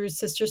justice through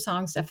Sister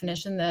Song's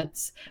definition,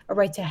 that's a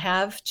right to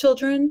have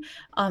children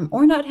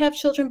or not have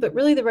children, but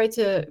really the right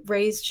to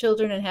raise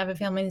children and have a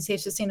family in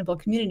safe, sustainable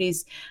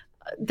communities,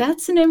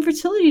 that's an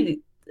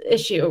infertility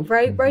issue,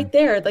 right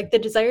there. Like the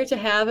desire to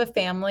have a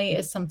family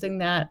is something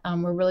that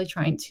we're really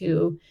trying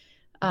to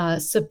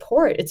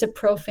support. It's a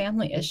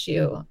pro-family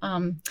issue.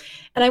 And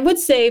I would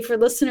say for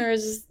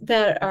listeners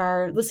that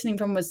are listening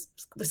from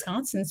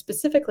Wisconsin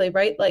specifically,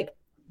 right? Like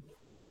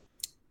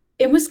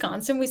in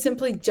Wisconsin, we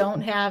simply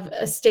don't have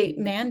a state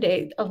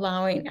mandate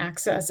allowing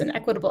access and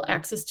equitable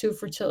access to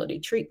fertility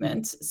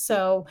treatment.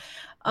 So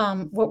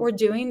what we're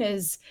doing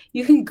is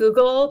you can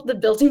Google the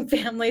Building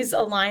Families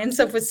Alliance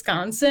of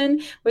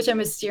Wisconsin, which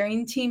I'm a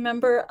steering team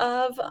member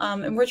of,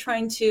 and we're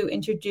trying to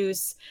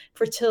introduce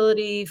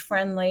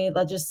fertility-friendly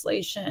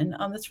legislation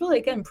that's really,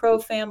 again,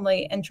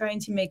 pro-family and trying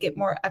to make it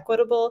more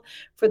equitable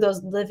for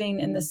those living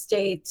in the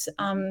state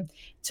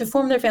to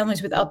form their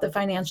families without the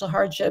financial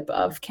hardship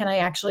of, can I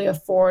actually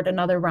afford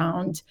another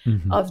round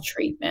of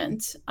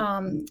treatment?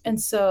 And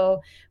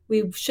so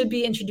we should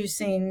be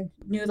introducing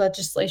new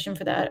legislation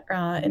for that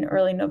in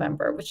early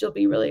November, which will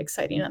be really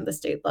exciting on the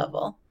state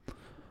level.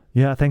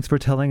 Yeah, thanks for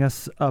telling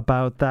us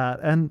about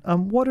that. And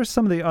what are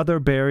some of the other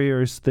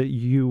barriers that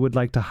you would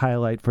like to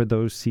highlight for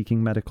those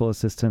seeking medical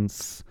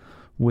assistance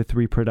with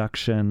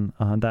reproduction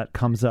that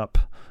comes up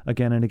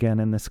again and again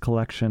in this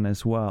collection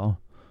as well?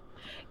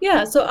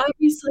 Yeah, so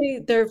obviously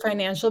there are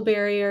financial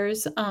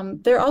barriers.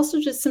 There are also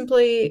just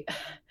simply,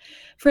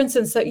 for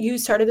instance, that you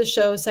started the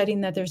show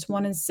citing that there's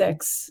 1 in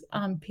 6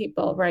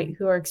 people, right,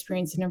 who are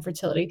experiencing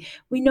infertility.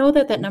 We know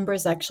that that number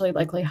is actually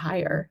likely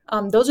higher.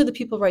 Those are the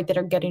people, right, that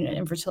are getting an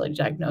infertility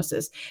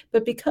diagnosis.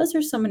 But because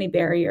there's so many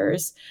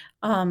barriers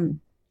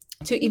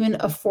to even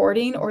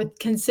affording or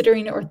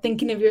considering or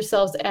thinking of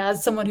yourselves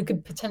as someone who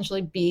could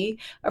potentially be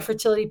a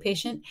fertility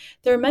patient,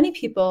 there are many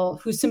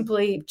people who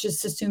simply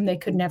just assume they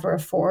could never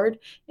afford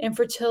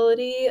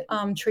infertility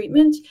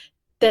treatment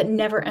that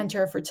never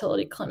enter a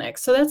fertility clinic.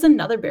 So that's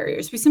another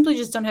barrier. So we simply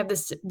just don't have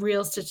this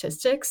real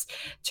statistics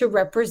to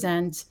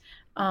represent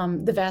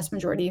the vast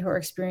majority who are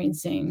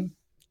experiencing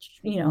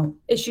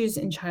issues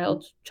in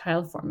child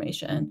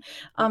formation.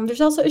 There's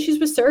also issues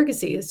with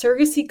surrogacy.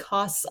 Surrogacy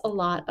costs a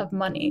lot of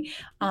money.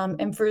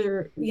 And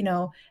for,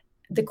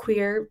 the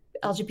queer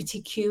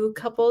LGBTQ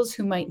couples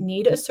who might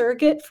need a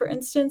surrogate, for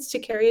instance, to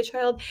carry a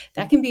child,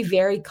 that can be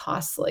very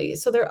costly.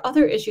 So there are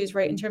other issues,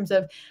 right, in terms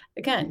of,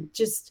 again,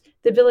 just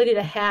the ability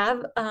to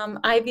have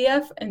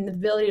IVF and the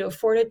ability to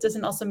afford it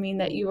doesn't also mean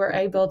that you are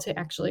able to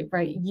actually,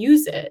 right,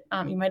 use it.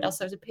 You might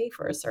also have to pay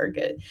for a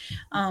surrogate.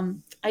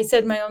 I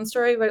said my own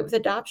story, right, with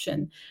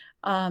adoption.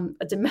 I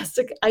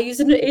used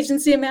an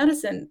agency in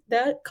Madison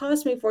that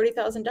cost me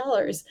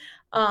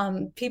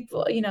 $40,000.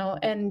 People,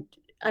 and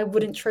I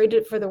wouldn't trade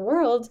it for the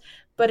world,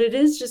 but it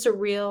is just a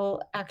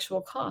real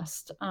actual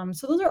cost.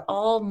 So those are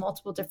all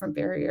multiple different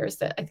barriers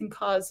that I think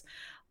cause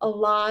a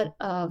lot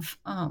of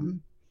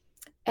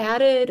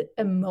added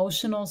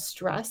emotional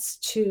stress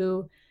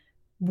to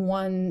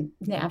one,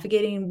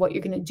 navigating what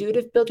you're going to do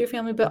to build your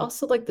family, but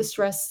also like the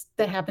stress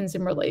that happens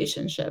in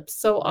relationships.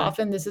 So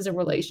often this is a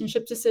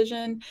relationship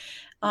decision,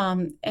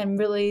 and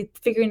really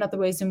figuring out the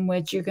ways in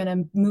which you're going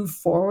to move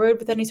forward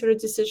with any sort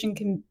of decision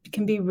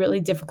can be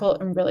really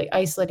difficult and really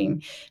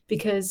isolating,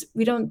 because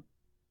we don't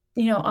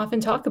often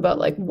talk about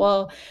like,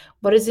 well,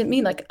 what does it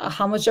mean? Like,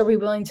 how much are we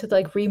willing to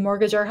like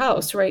remortgage our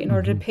house, right, in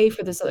order to pay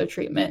for this other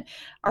treatment?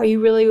 Are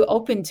you really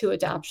open to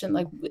adoption?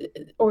 Like,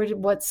 or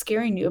what's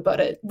scaring you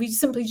about it? We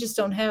simply just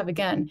don't have,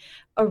 again,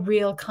 a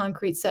real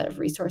concrete set of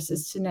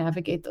resources to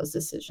navigate those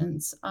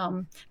decisions.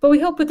 But we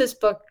hope with this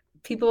book,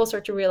 people will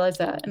start to realize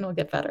that and it'll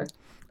get better.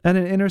 And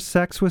it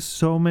intersects with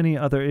so many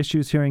other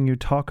issues. Hearing you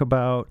talk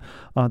about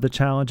the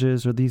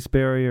challenges or these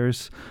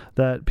barriers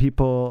that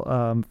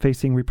people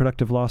facing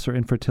reproductive loss or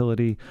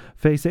infertility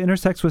face, it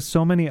intersects with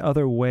so many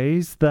other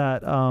ways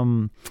that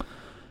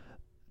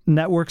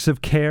networks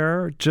of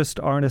care just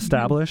aren't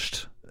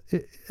established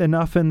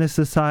enough in this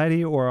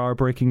society or are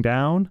breaking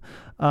down.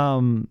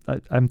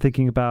 I'm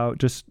thinking about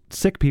just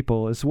sick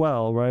people as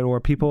well, right? Or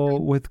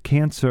people with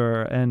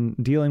cancer and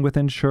dealing with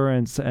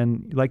insurance.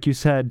 And like you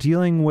said,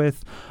 dealing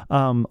with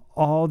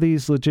all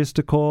these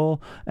logistical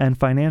and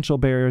financial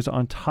barriers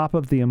on top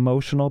of the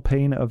emotional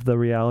pain of the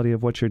reality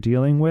of what you're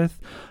dealing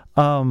with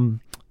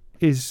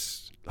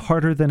is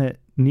harder than it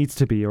needs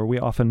to be, or we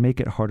often make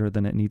it harder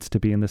than it needs to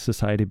be in this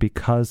society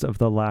because of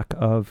the lack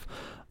of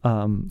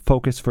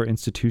focus for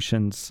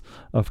institutions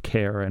of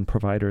care and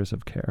providers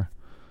of care.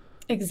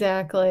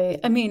 Exactly.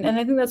 I mean, and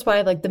I think that's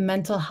why like the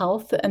mental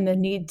health and the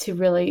need to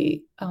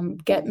really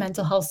get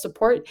mental health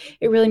support,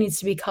 it really needs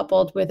to be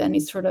coupled with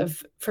any sort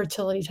of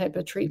fertility type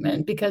of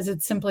treatment, because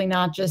it's simply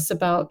not just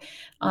about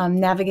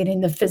navigating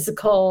the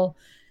physical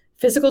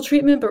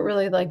treatment, but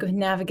really like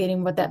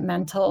navigating what that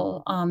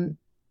mental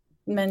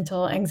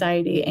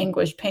anxiety,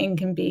 anguish, pain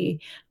can be,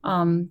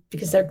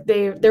 because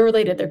they're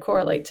related, they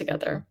correlate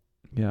together.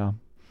 Yeah.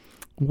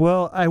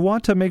 Well, I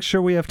want to make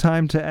sure we have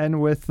time to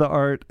end with the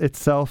art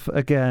itself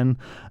again,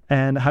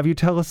 and have you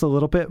tell us a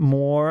little bit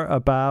more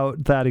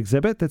about that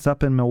exhibit that's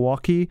up in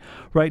Milwaukee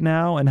right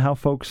now and how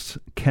folks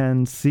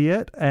can see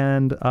it.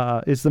 And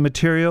is the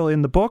material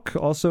in the book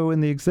also in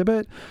the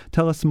exhibit?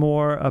 Tell us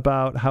more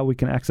about how we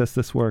can access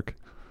this work.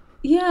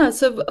 Yeah,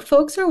 so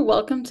folks are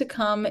welcome to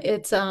come.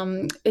 It's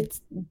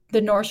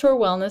the North Shore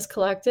Wellness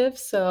Collective.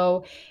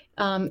 So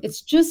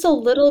it's just a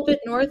little bit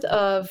north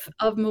of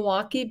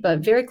Milwaukee, but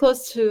very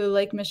close to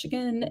Lake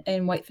Michigan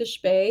and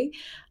Whitefish Bay.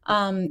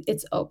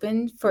 It's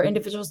open for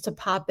individuals to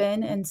pop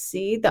in and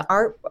see the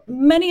art.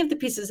 Many of the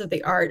pieces of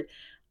the art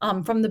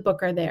from the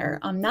book are there.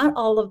 Not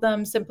all of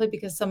them, simply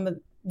because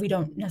we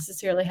don't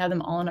necessarily have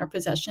them all in our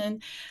possession.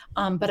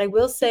 But I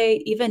will say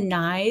even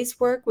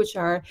Nye's work, which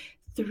are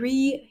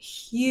three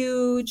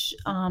huge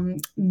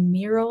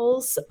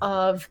murals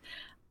of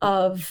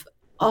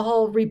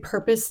all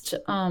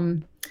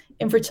repurposed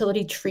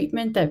infertility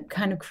treatment that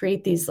kind of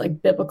create these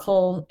like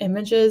biblical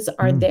images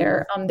are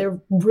there. They're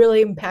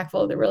really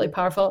impactful. They're really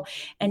powerful.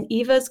 And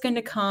Eva's going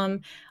to come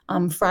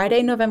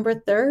Friday, November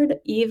 3rd.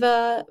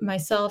 Eva,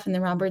 myself, and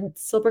then Robert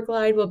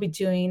Silberglide will be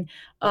doing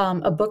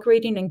a book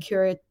reading and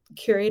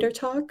curator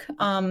talk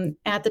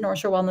at the North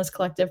Shore Wellness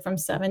Collective from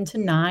 7 to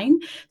 9.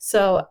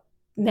 So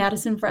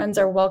Madison friends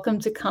are welcome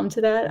to come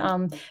to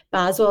that.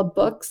 Boswell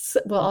Books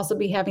will also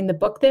be having the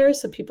book there,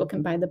 so people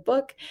can buy the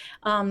book.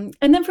 And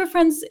then for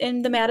friends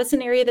in the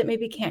Madison area that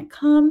maybe can't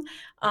come,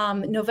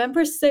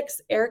 November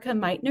 6th, Erica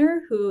Meitner,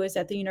 who is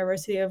at the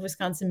University of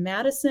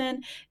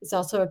Wisconsin-Madison, is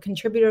also a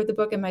contributor of the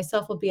book, and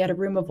myself will be at a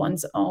Room of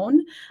One's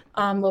Own.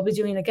 We'll be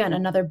doing, again,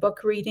 another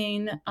book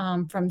reading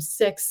from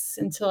 6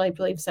 until, I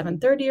believe,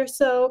 7:30 or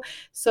so.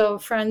 So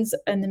friends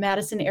in the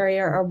Madison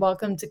area are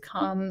welcome to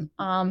come.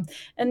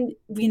 And,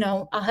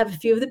 I'll have a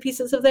few of the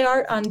pieces of the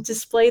art on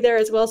display there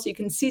as well, so you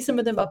can see some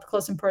of them up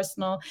close and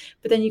personal.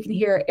 But then you can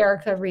hear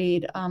Erica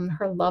read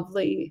her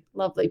lovely,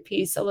 lovely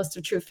piece, A List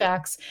of True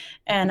Facts.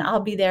 And I'll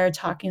be there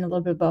talking a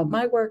little bit about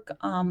my work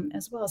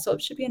as well. So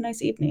it should be a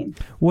nice evening.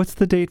 What's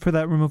the date for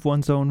that Room of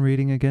One's Own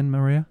reading again,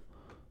 Maria?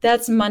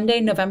 That's Monday,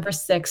 November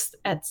 6th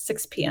at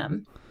 6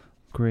 p.m.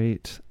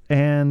 Great.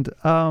 And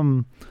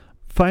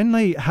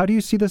finally, how do you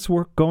see this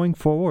work going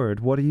forward?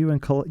 What are you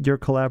and your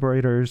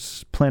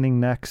collaborators planning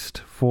next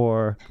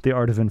for the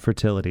art of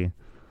infertility?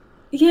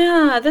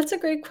 Yeah, that's a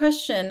great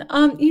question.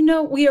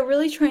 We are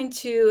really trying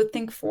to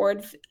think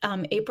forward.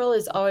 April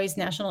is always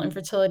National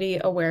Infertility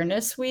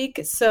Awareness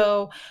Week.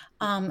 So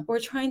we're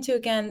trying to,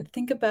 again,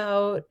 think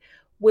about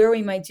where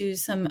we might do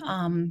some,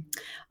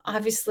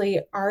 obviously,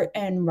 art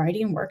and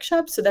writing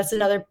workshops. So that's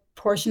another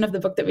portion of the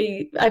book that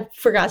I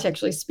forgot to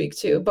actually speak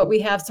to, but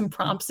we have some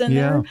prompts in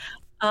there.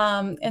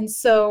 And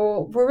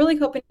so we're really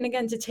hoping,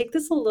 again, to take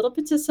this a little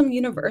bit to some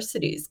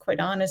universities, quite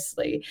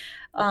honestly.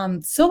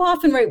 So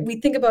often, right, we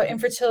think about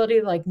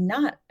infertility like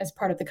not as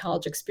part of the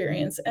college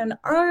experience. And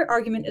our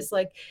argument is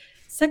like,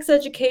 sex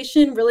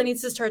education really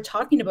needs to start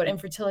talking about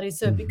infertility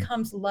so it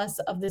becomes less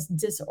of this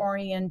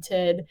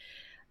disoriented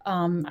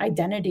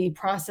identity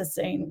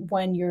processing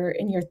when you're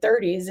in your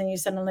 30s and you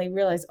suddenly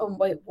realize, oh,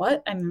 wait,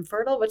 what? I'm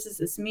infertile? What does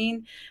this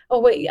mean? Oh,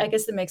 wait, I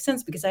guess it makes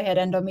sense because I had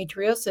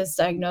endometriosis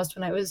diagnosed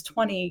when I was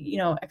 20,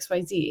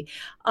 XYZ.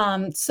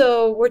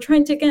 So we're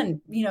trying to, again,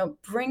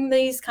 bring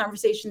these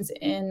conversations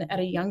in at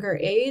a younger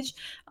age,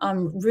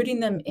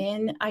 rooting them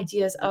in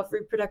ideas of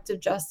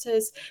reproductive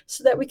justice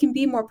so that we can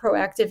be more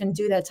proactive and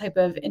do that type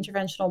of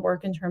interventional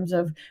work in terms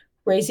of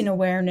raising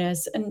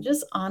awareness and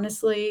just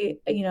honestly,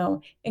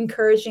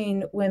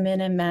 encouraging women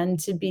and men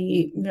to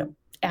be,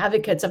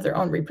 advocates of their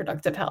own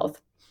reproductive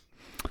health.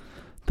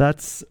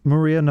 That's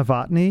Maria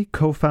Novotny,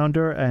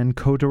 co-founder and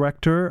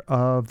co-director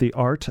of The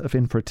Art of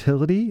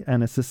Infertility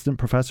and assistant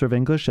professor of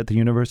English at the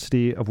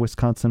University of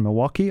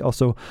Wisconsin-Milwaukee,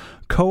 also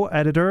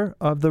co-editor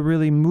of the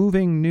really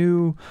moving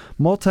new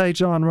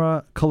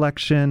multi-genre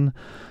collection,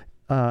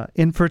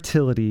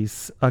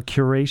 Infertilities, a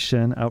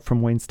curation out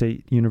from Wayne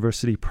State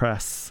University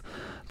Press.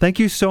 Thank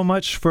you so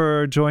much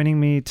for joining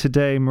me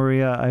today,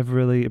 Maria. I've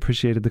really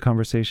appreciated the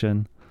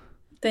conversation.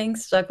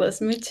 Thanks, Douglas.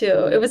 Me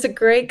too. It was a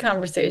great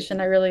conversation.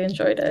 I really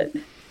enjoyed it.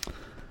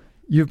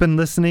 You've been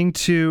listening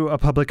to A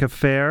Public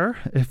Affair.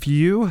 If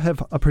you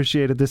have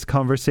appreciated this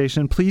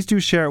conversation, please do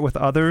share it with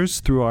others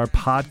through our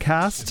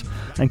podcast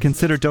and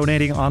consider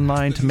donating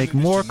online to make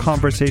more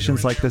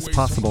conversations like this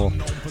possible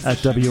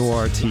at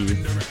WORT.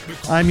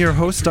 I'm your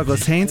host,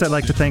 Douglas Haynes. I'd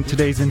like to thank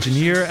today's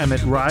engineer,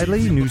 Emmett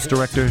Riley, news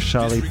director,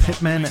 Shali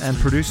Pittman, and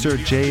producer,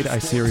 Jade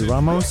Isiri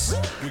Ramos.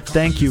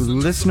 Thank you,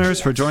 listeners,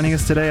 for joining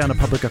us today on A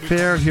Public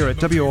Affair here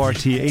at WORT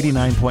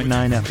 89.9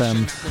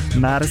 FM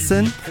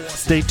Madison.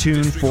 Stay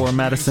tuned for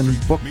Madison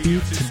Book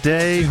Beat.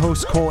 Today,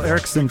 host Cole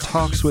Erickson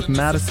talks with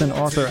Madison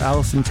author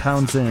Allison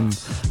Townsend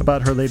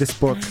about her latest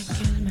book,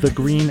 The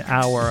Green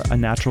Hour, A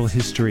Natural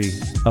History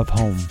of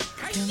Home.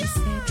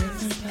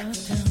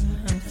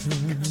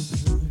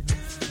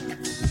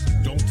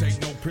 Don't take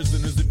no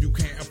prisoners if you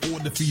can't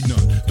afford to feed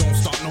none. Don't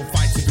start no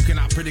fights if you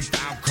cannot predict the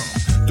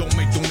outcome. Don't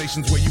make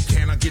donations where you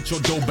cannot get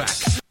your dough back.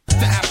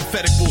 The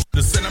apathetic bullshit,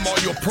 to send them all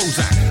your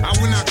Prozac. I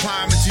will not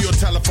climb into your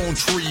telephone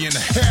tree, and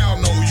hell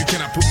no, you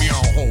cannot put me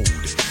on hold.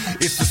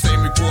 It's the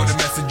same recorded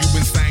message you've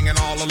been singing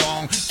all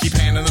along. Keep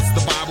handing us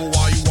the Bible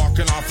while you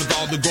walking off with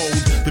all the gold.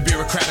 The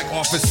bureaucrat Democratic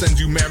office sends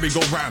you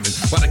merry-go-rounding,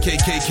 while the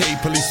KKK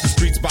police the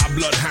streets by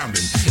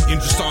bloodhounding.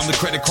 Interest on the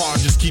credit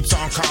card just keeps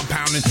on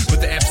compounding, but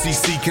the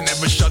FCC can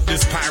never shut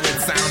this pirate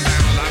sound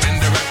down. Live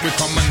and direct, we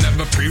come and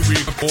never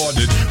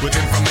pre-recorded, with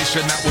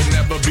information that would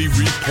never be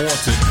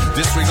reported.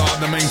 Disregard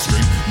the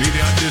mainstream,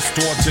 media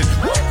distorted.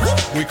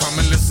 We come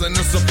and listen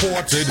and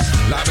supported.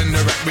 Live and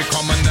direct, we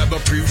come and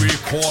never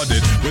pre-recorded,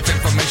 with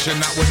information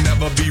that would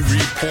never be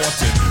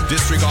reported.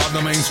 Disregard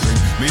the mainstream,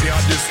 media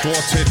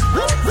distorted.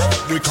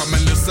 We come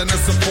and listen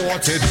and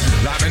supported.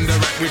 Live and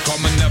direct, we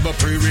come and never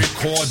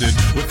pre-recorded,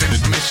 with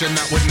information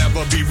that would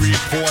never be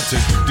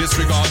reported.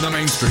 Disregard the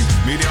mainstream,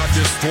 media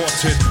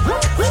distorted.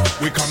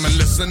 We come and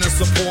listen and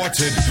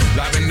supported.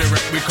 Live and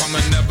direct, we come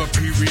and never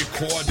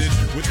pre-recorded,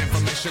 with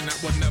information that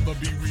would never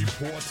be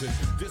reported.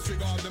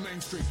 Disregard the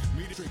mainstream,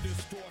 media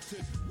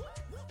distorted.